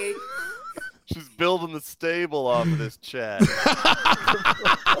 Either way. She's building the stable off of this chat.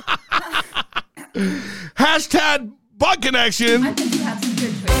 Hashtag Bug Connection. I think you have some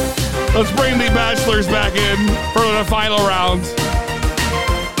good choices. Let's bring the bachelors back in for the final round.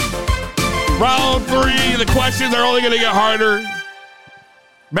 Round 3. The questions are only going to get harder.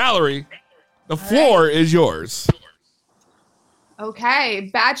 Mallory, the floor is yours.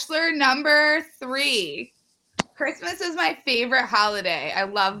 Okay, Bachelor number 3. Christmas is my favorite holiday. I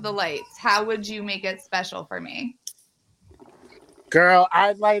love the lights. How would you make it special for me? Girl,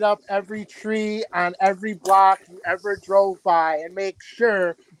 I'd light up every tree on every block you ever drove by and make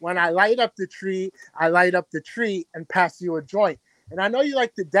sure when I light up the tree and pass you a joint. And I know you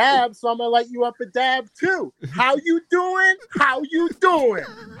like to dab, so I'm going to light you up a dab too. How you doing? How you doing?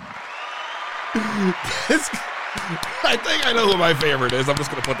 I think I know who my favorite is. I'm just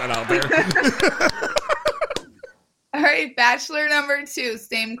going to put that out there. All right, Bachelor number 2,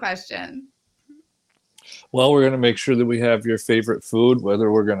 same question. Well, we're going to make sure that we have your favorite food,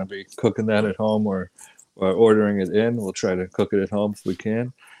 whether we're going to be cooking that at home or ordering it in. We'll try to cook it at home if we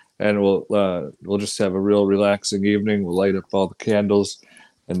can. And we'll just have a real relaxing evening. We'll light up all the candles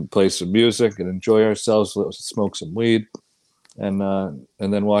and play some music and enjoy ourselves. We'll smoke some weed and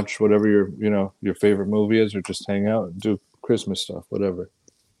then watch whatever your favorite movie is, or just hang out and do Christmas stuff, whatever.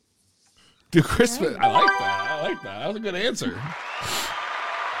 Do Christmas. I like that. That was a good answer.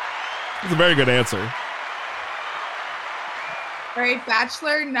 That's a very good answer. All right,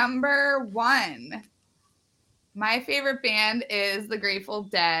 Bachelor number 1. My favorite band is the Grateful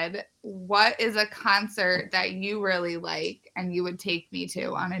Dead. What is a concert that you really like and you would take me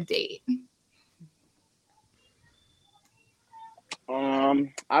to on a date?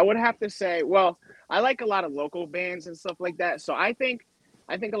 I would have to say, well, I like a lot of local bands and stuff like that. So I think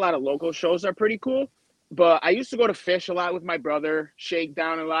a lot of local shows are pretty cool. But I used to go to Fish a lot with my brother,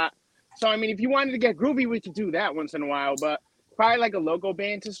 Shakedown a lot. So, I mean, if you wanted to get groovy, we could do that once in a while. But probably like a local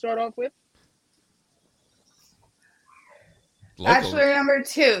band to start off with. Bachelor number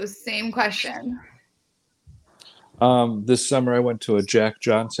 2, same question. This summer I went to a Jack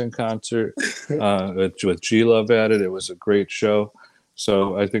Johnson concert with G-Love at it. It was a great show.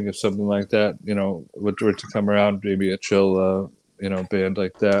 So I think if something like that, were to come around, maybe a chill, band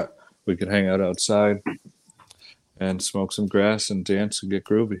like that, we could hang out outside and smoke some grass and dance and get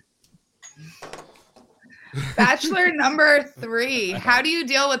groovy. Bachelor number 3, how do you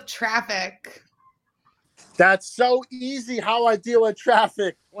deal with traffic? That's so easy how I deal with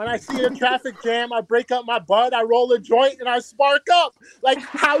traffic. When I see a traffic jam, I break up my bud, I roll a joint, and I spark up. Like,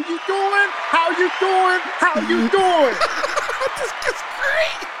 how you doing? How you doing? How you doing? This is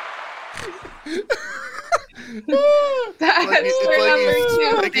great. Bachelor number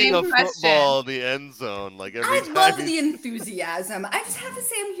 2, taking a same football in question. the end zone. Like every I time love he's- the enthusiasm. I just have to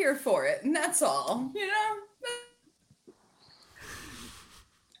say I'm here for it, and that's all.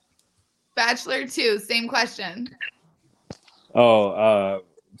 Bachelor 2, same question. Oh,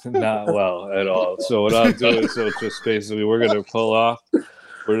 not well at all. So what I'll do is just basically we're going to pull off.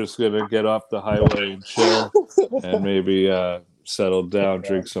 We're just going to get off the highway and chill and maybe settle down,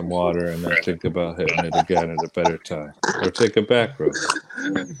 drink some water, and then think about hitting it again at a better time. Or take a back road.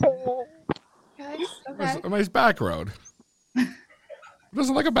 Okay. A nice back road.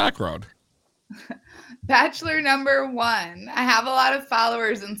 Doesn't like a back road. Bachelor number 1, I have a lot of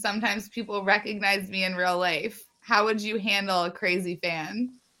followers and sometimes people recognize me in real life. How would you handle a crazy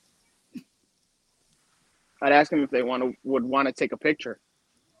fan? I'd ask them if they would want to take a picture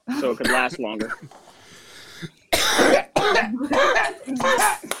so it could last longer.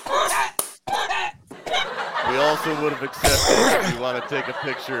 We also would have accepted if you want to take a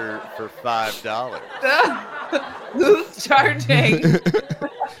picture for $5. Who's charging?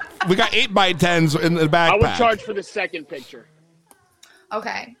 We got 8x10s in the backpack. I would charge for the second picture.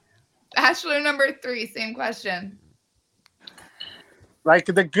 Okay. Bachelor number 3, same question. Like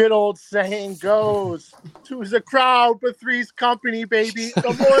the good old saying goes, two's a crowd, but three's company, baby. The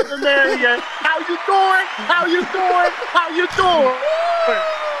more the merrier. How you doing? How you doing? How you doing?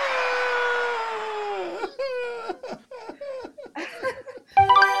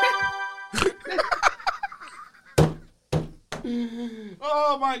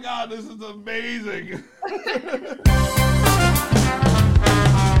 Oh my God, this is amazing.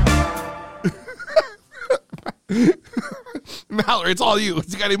 Mallory, it's all you.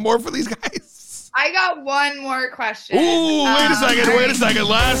 You got any more for these guys? I got one more question. Ooh, wait a second.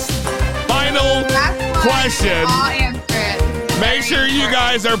 Last final question. I'll answer it. Make sure you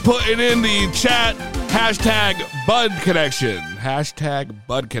guys are putting in the chat hashtag Bud Connection. Hashtag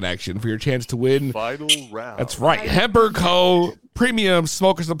Bud Connection for your chance to win. Final round. That's right. Hemper Co. Premium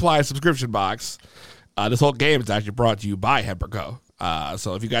Smoker Supply subscription box. This whole game is actually brought to you by Hemper Co.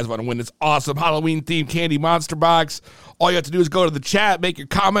 So if you guys want to win this awesome Halloween-themed candy monster box, all you have to do is go to the chat, make your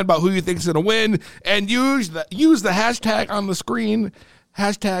comment about who you think is going to win, and use the hashtag on the screen,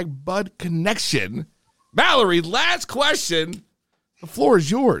 Hashtag Bud Connection. Mallory, last question. The floor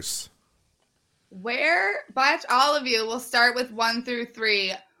is yours. Batch, all of you, we'll start with 1 through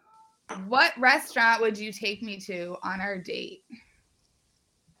 3. What restaurant would you take me to on our date?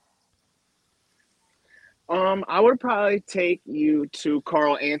 I would probably take you to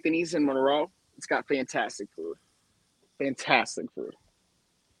Carl Anthony's in Monroe. It's got fantastic food. Fantastic food.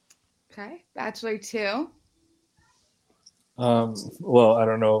 Okay. Bachelor 2. Well, I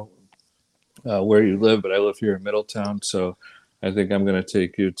don't know where you live, but I live here in Middletown, so I think I'm going to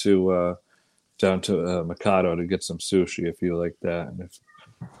take you to down to Mikado to get some sushi if you like that. And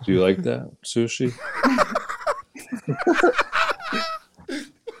do you like that sushi?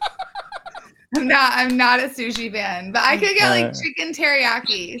 I'm not a sushi fan, but I could get like chicken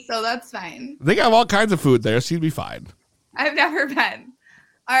teriyaki, so that's fine. They have all kinds of food there, so you'd be fine. I've never been.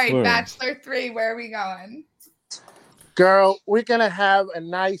 All right, Where? Bachelor 3, where are we going? Girl, we're going to have a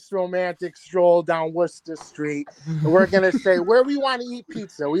nice romantic stroll down Worcester Street. And we're going to say where we want to eat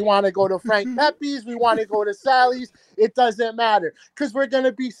pizza. We want to go to Frank Pepe's. We want to go to Sally's. It doesn't matter because we're going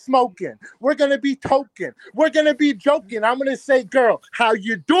to be smoking. We're going to be toking. We're going to be joking. I'm going to say, girl, how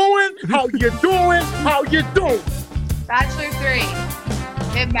you doing? How you doing? How you doing? Bachelor 3,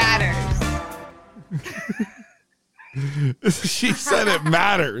 it matters. She said it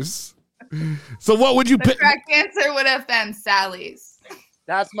matters. So what would you The pick? correct answer would have been Sally's.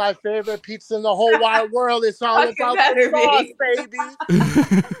 That's my favorite pizza in the whole wide world. It's all Fucking about better the sauce, baby.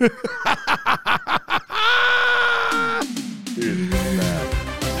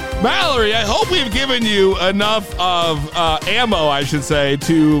 Mallory, I hope we've given you enough of ammo, I should say,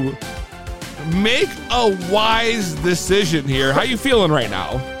 to make a wise decision here. How you feeling right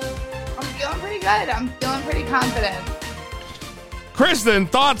now? I'm feeling pretty good. I'm feeling pretty confident. Kristen,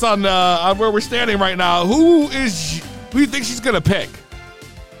 thoughts on where we're standing right now? Who do you think she's gonna pick?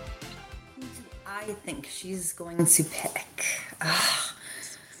 Who do I think she's going to pick?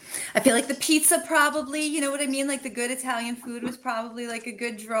 I feel like the pizza probably, you know what I mean? Like the good Italian food was probably like a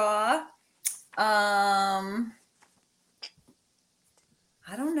good draw. I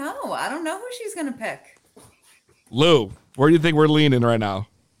don't know. I don't know who she's gonna pick. Lou, where do you think we're leaning right now?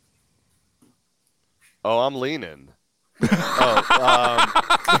 Oh, I'm leaning.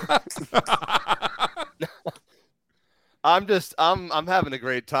 I'm having a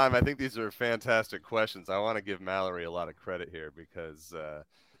great time. I think these are fantastic questions. I want to give Mallory a lot of credit here because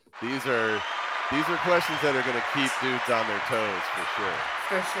these are questions that are going to keep dudes on their toes for sure.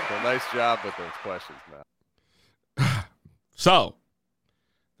 For sure. So nice job with those questions, Matt. So,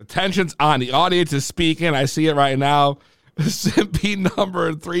 the tension's on. The audience is speaking. I see it right now. Simpy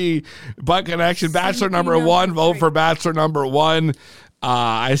number 3, Bud Connection. Bachelor number 1, vote for Bachelor number 1.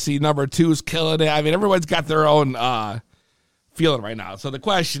 I see number 2 is killing it. I mean, everyone's got their own feeling right now. So the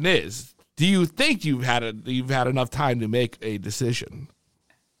question is, do you think you've had enough time to make a decision?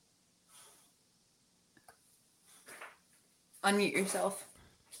 Unmute yourself.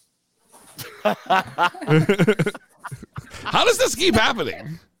 How does this keep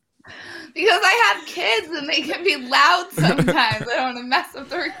happening? Because I have kids and they can be loud sometimes. I don't want to mess up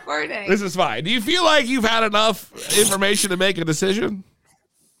the recording. This is fine. Do you feel like you've had enough information to make a decision?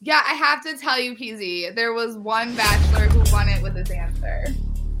 Yeah, I have to tell you, PZ, there was one bachelor who won it with his answer.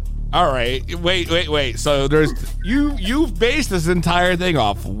 All right. Wait. So you've based this entire thing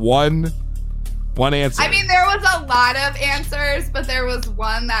off one answer. I mean, there was a lot of answers, but there was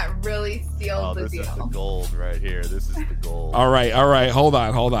one that really sealed the deal. This is the gold right here. This is the gold. All right. Hold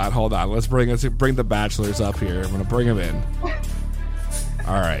on. Let's bring the bachelors up here. I'm going to bring them in.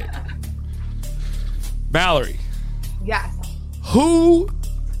 All right. Mallory. Yes. Who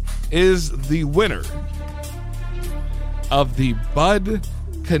is the winner of the Bud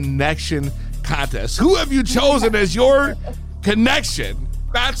Connection contest? Who have you chosen as your connection?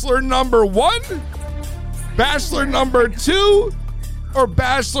 Bachelor number 1, Bachelor number 2, or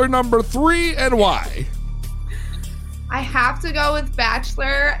Bachelor number 3, and why? I have to go with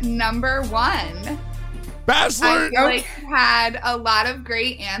Bachelor number 1. Bachelor. I feel like he had a lot of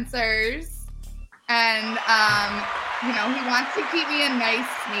great answers, and he wants to keep me in nice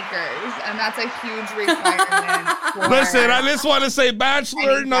sneakers, and that's a huge requirement. Listen, I just want to say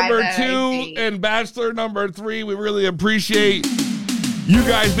Bachelor number 2 and Bachelor number 3, we really appreciate you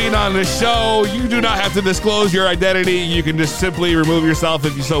guys being on the show. You do not have to disclose your identity. You can just simply remove yourself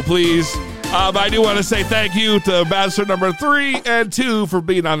if you so please. But I do want to say thank you to Bachelor number 3 and 2 for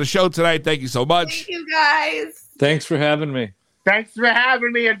being on the show tonight. Thank you so much. Thank you, guys. Thanks for having me. Thanks for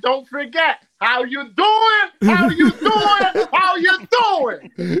having me. And don't forget, how you doing? How you doing? How you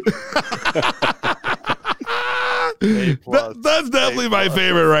doing? That's definitely my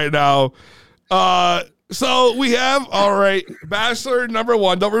favorite right now. So we have, all right, Bachelor number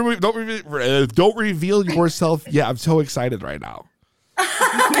 1. Don't reveal yourself. Yeah, I'm so excited right now.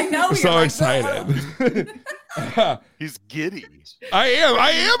 I know. I'm so excited. He's giddy. I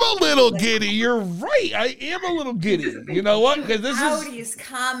am a little giddy. You're right. I am a little giddy. You know what? Because this Howdy's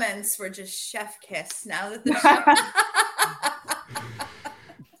comments were just chef kiss. Now that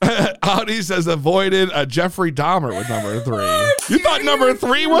the Howdy says avoided a Jeffrey Dahmer with number 3. You thought number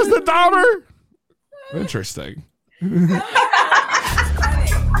 3 was the Dahmer? Interesting.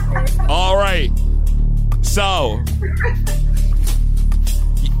 All right. So,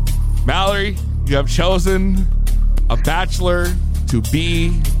 Mallory, you have chosen a bachelor to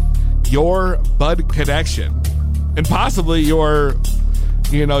be your bud connection and possibly your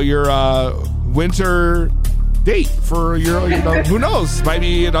winter date for your, who knows? Might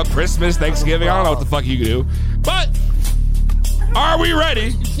be Christmas, Thanksgiving. I don't know what the fuck you can do. But are we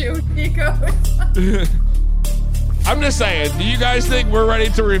ready? I'm just saying, do you guys think we're ready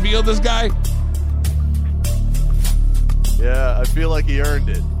to reveal this guy? Yeah, I feel like he earned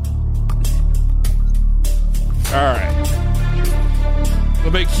it. All right.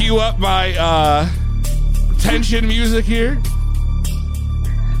 Let me cue up my tension music here.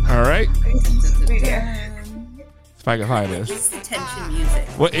 All right. If I can find this. It's the tension music.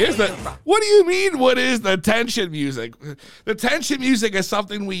 What is the? What do you mean? What is the tension music? The tension music is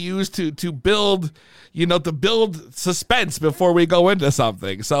something we use to build, to build suspense before we go into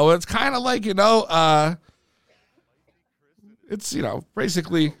something. So it's kind of like it's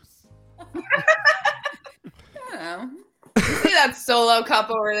basically. You see that solo cup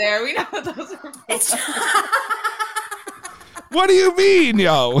over there? We know what those are. What do you mean,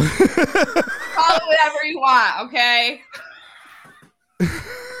 yo? Call it whatever you want, okay?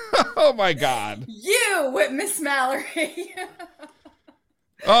 Oh my God. You, Miss Mallory.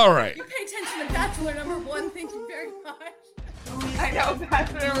 All right. You pay attention to Bachelor number 1. Thank you very much. I know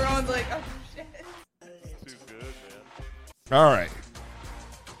Bachelor number 1's like, oh shit. Too good, man. All right.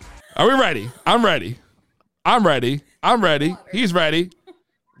 Are we ready? I'm ready. I'm ready. I'm ready. He's ready.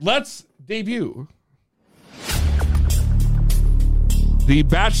 Let's debut the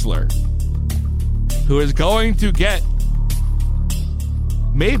Bachelor who is going to get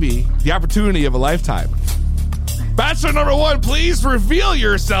maybe the opportunity of a lifetime. Bachelor number 1, please reveal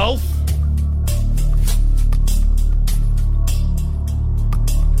yourself.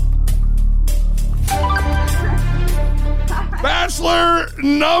 Bachelor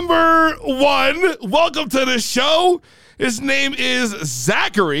number 1, welcome to the show. His name is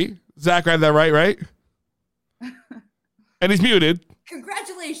Zachary. Zach, I have that right? And he's muted.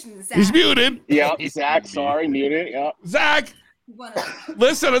 Congratulations, Zach. He's muted. Yep, Zach, sorry, muted. Yep. Zach,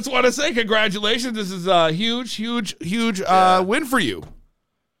 listen, I just want to say congratulations. This is a huge win for you.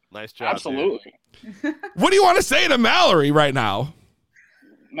 Nice job. Absolutely. What do you want to say to Mallory right now?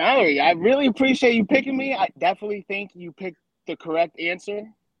 Mallory, I really appreciate you picking me. I definitely think you picked the correct answer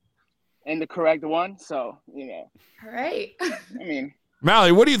and the correct one. So, All right. I mean,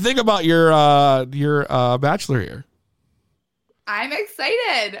 Mallory, what do you think about your bachelor here? I'm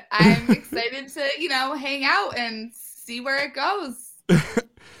excited. I'm excited to, hang out and see where it goes.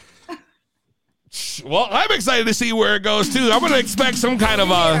 Well, I'm excited to see where it goes too. I'm going to expect some kind of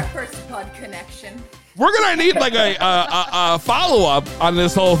first pod connection. We're going to need like a follow-up on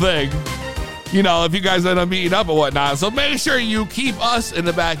this whole thing. If you guys end up meeting up and whatnot. So make sure you keep us in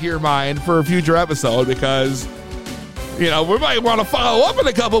the back of your mind for a future episode because, we might want to follow up in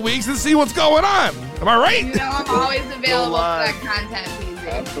a couple weeks and see what's going on. Am I right? I'm always available for that content,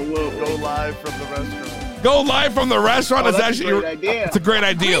 PZ. absolutely. Go live from the restaurant. Go live from the restaurant is that's actually a great idea. It's a great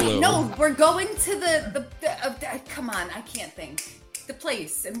idea, Wait, Lou. no, we're going to the come on, I can't think. The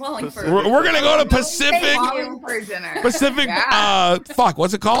place in Wallingford. We're gonna go to Pacific. Wallingford dinner. Pacific. Yeah.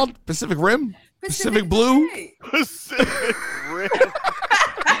 What's it called? Pacific Rim. Pacific Blue. Pacific Rim.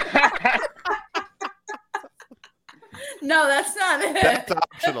 No, that's not it. That's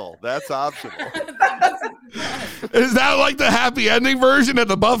optional. That's optional. Is that like the happy ending version at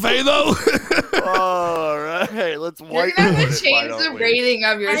the buffet, though? All right, let's You're white. gonna have to change the rating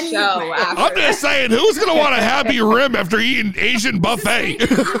of your show. After I'm just saying, who's gonna want a happy rim after eating Asian buffet?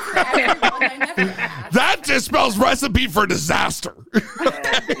 That just spells recipe for disaster.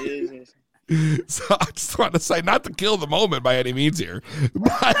 So I just want to say, not to kill the moment by any means here,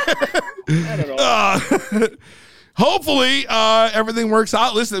 but hopefully everything works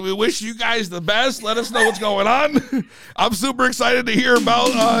out. Listen, we wish you guys the best. Let us know what's going on. I'm super excited to hear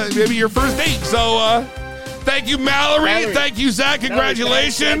about maybe your first date. So thank you, Mallory. Thank you, Zach.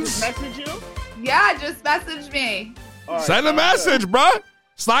 Congratulations. Yeah, just message me. All right, Send a message, bruh.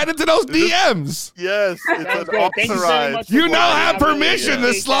 Slide into those DMs. Yes, Sounds it's good. an Thank you so authorized. much. You now have I really permission to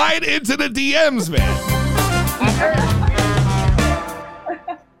appreciate that. slide into the DMs, man.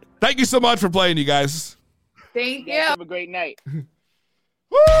 Thank you so much for playing, you guys. Thank you. Have a great night. Woo,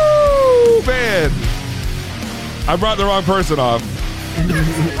 man. I brought the wrong person off.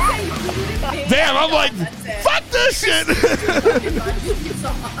 Damn, I'm like, fuck this shit.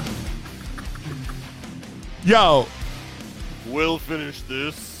 Yo, We'll finish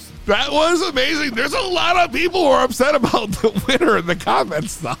this. that was amazing. There's a lot of people who are upset about the winner in the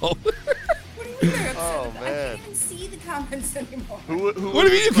comments, though. What do you mean they're upset Oh, about? I man. can't even see the comments anymore. Who What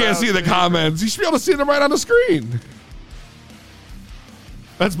do you mean you can't see the comments? You should be able to see them right on the screen.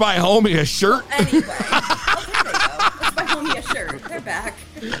 Let's buy homie a shirt. Anyway, oh, there they go. Let's buy homie a shirt. They're back.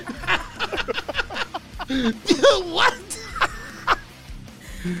 What?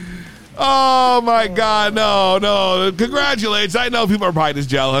 Oh my God, no. Congratulations. I know people are probably just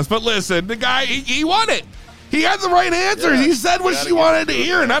jealous, but listen, the guy, he won it. He had the right answers. Yeah, he said what gotta she wanted to give it to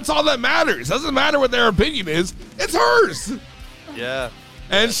hear, him, and that's all that matters. Doesn't matter what their opinion is. It's hers. Yeah.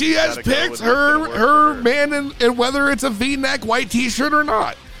 And she has gotta go picked with what's gonna work her for her. man, and whether it's a V-neck white T-shirt or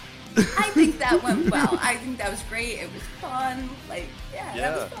not. I think that went well. I think that was great. It was fun. Like, yeah.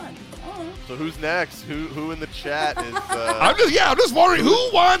 That was fun. Oh. So who's next? Who in the chat is? I'm just wondering who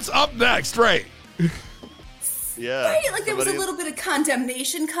wants up next, right? Yeah. Right, like there was a somebody- little bit of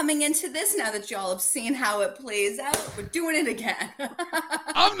condemnation coming into this. Now that y'all have seen how it plays out, we're doing it again.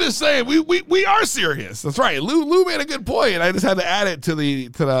 I'm just saying we are serious. That's right. Lou made a good point, and I just had to add it to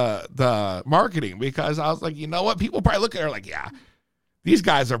the marketing because I was like, you know what? People probably look at her like, yeah, these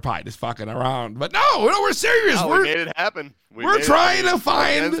guys are probably just fucking around. But no, we're serious. No, we made it happen. We're made it trying happen. to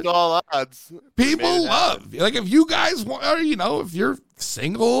find Against all odds. people love. Like if you guys want, or, you know, if you're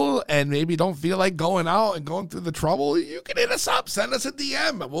single and maybe don't feel like going out and going through the trouble, you can hit us up. Send us a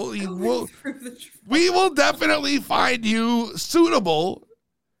DM. We will definitely find you suitable,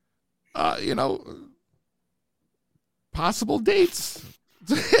 you know, possible dates.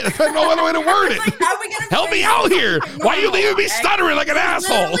 I don't know what way to word it. Help me out here. Why are you leaving me stuttering like an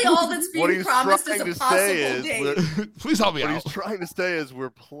asshole? Literally all that's being What he's promised is trying a to possible say is, date. Please help me what out. he's trying to say is, we're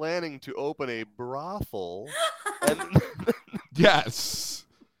planning to open a brothel. And Yes.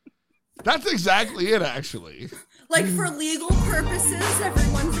 That's exactly it, actually. Like for legal purposes,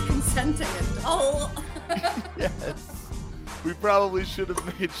 everyone's a consenting adult. yes, we probably should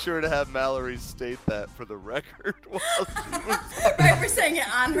have made sure to have Mallory state that for the record. While she was Right, we're saying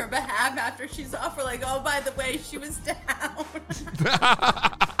it on her behalf after she's off. We're like, oh, by the way, she was down.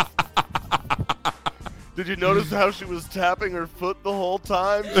 Did you notice how she was tapping her foot the whole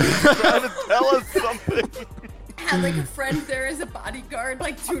time? She was trying to tell us something. Had like a friend there as a bodyguard,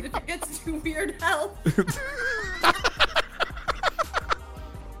 like, dude, if it gets too weird, help.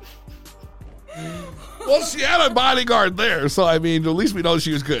 Well, she had a bodyguard there, so I mean, at least we know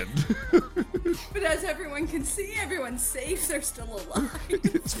she was good. But as everyone can see, everyone's safe. They're still alive.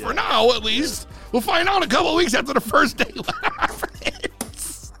 For now, at least. We'll find out in a couple of weeks after the first day.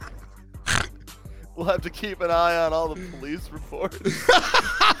 We'll have to keep an eye on all the police reports.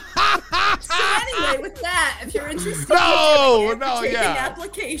 So anyway, with that, if you're interested No, in taking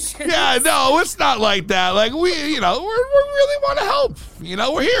applications. Yeah, no, it's not like that. Like we really want to help. You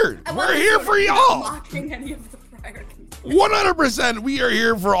know, we're here. We're here for y'all. Mocking any of the prior 100%, we are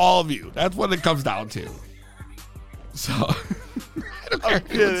here for all of you. That's what it comes down to. So, I'm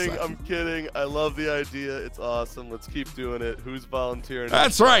kidding. I love the idea. It's awesome. Let's keep doing it. Who's volunteering?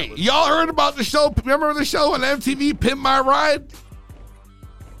 that's right. Y'all heard about the show? Remember the show on MTV, Pimp My Ride?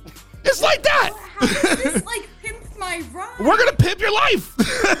 It's like that. It's like Pimp My Ride. We're gonna pimp your life.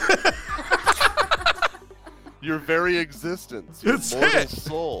 Your very existence. Your That's mortal it.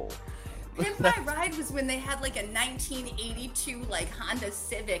 soul. Pimp My Ride was when they had like a 1982 like Honda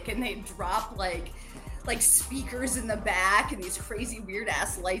Civic and they drop like speakers in the back and these crazy weird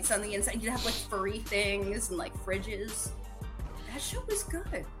ass lights on the inside. You'd have like furry things and like fridges. That show was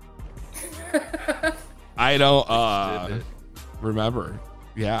good. I don't remember.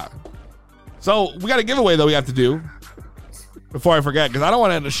 Yeah. So we got a giveaway though we have to do before I forget, because I don't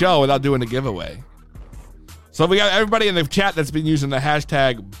want to end the show without doing a giveaway. So we got everybody in the chat that's been using the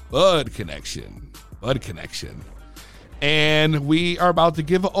hashtag Bud Connection. And we are about to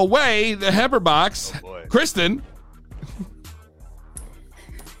give away the Hemper box. Oh boy. Kristen.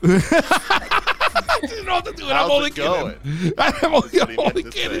 You don't have to do it. I'm How's only it going? kidding. I'm only That's what he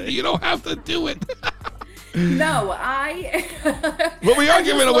meant kidding. to say. You don't have to do it. No, But we are I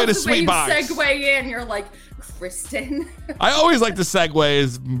giving just away love the way sweet you box. Segue in, you're like, Kristen. I always like to segue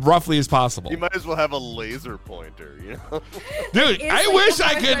as roughly as possible. You might as well have a laser pointer, you know? Dude, It I is like wish a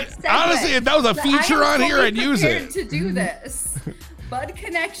I could. perfect segue. Honestly, if that was a But feature I am on here, fully I'd use prepared it. to do this. Bud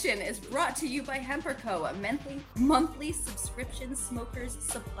Connection is brought to you by Hemperco, a monthly subscription smoker's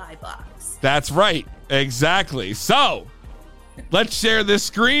supply box. That's right. Exactly. So, let's share this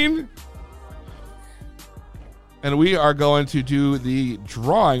screen. And we are going to do the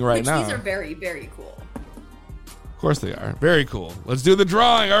drawing right Which now. these are very, very cool. Of course they are. Very cool. Let's do the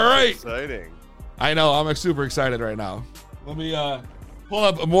drawing. All right. Exciting. I know. I'm super excited right now. Let me pull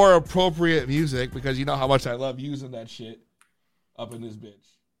up a more appropriate music because you know how much I love using that shit up in this bitch.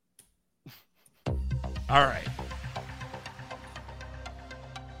 All right.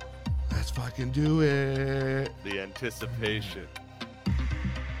 Let's fucking do it. The anticipation.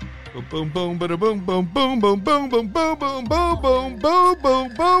 Boom, boom, boom, bada boom, boom, boom, boom, boom, boom, boom, boom, boom, boom, boom,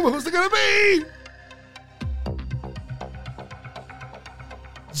 boom, boom. Who's it gonna be?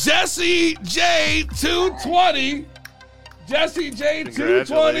 Jesse J 220. Jesse J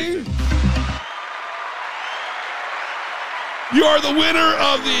 220. You are the winner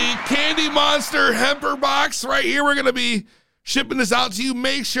of the Candy Monster Hemper box right here. We're gonna be shipping this out to you.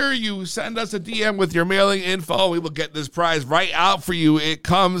 Make sure you send us a DM with your mailing info. We will get this prize right out for you. It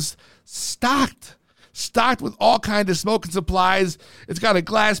comes stocked with all kinds of smoking supplies. It's got a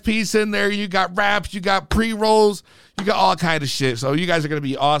glass piece in there. You got wraps, you got pre-rolls, you got all kinds of shit. So you guys are going to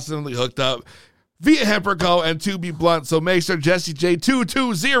be awesomely hooked up via Hemperco and 2B Blunt. So make sure Jesse J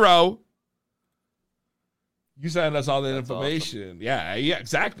 220. You send us all that information. Awesome. Yeah,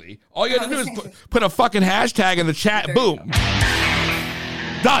 exactly. All you have to do is put a fucking hashtag in the chat. Boom.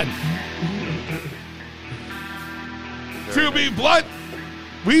 Done. 2B Blunt.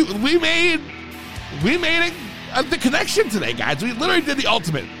 We made the connection today, guys. We literally did the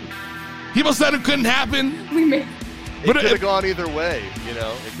ultimate. People said it couldn't happen. It could have gone either way, you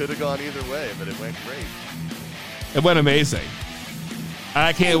know. It could have gone either way, but it went great. It went amazing.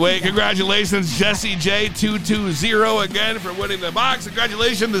 I can't wait. Congratulations, Jesse J 220 again for winning the box.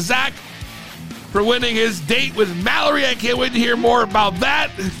 Congratulations to Zach for winning his date with Mallory. I can't wait to hear more about that.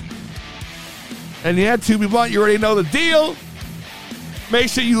 And yeah, 2B Blunt, you already know the deal. Make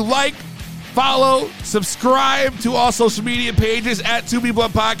sure you like, follow, subscribe to all social media pages at 2B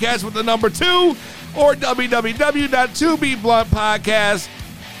Blunt Podcast with the number 2 or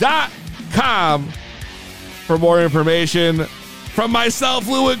www.2bbluntpodcast.com for more information. From myself,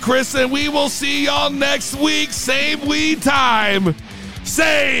 Lou, and Chris, and we will see y'all next week. Same weed time,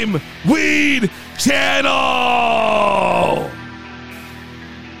 same weed channel.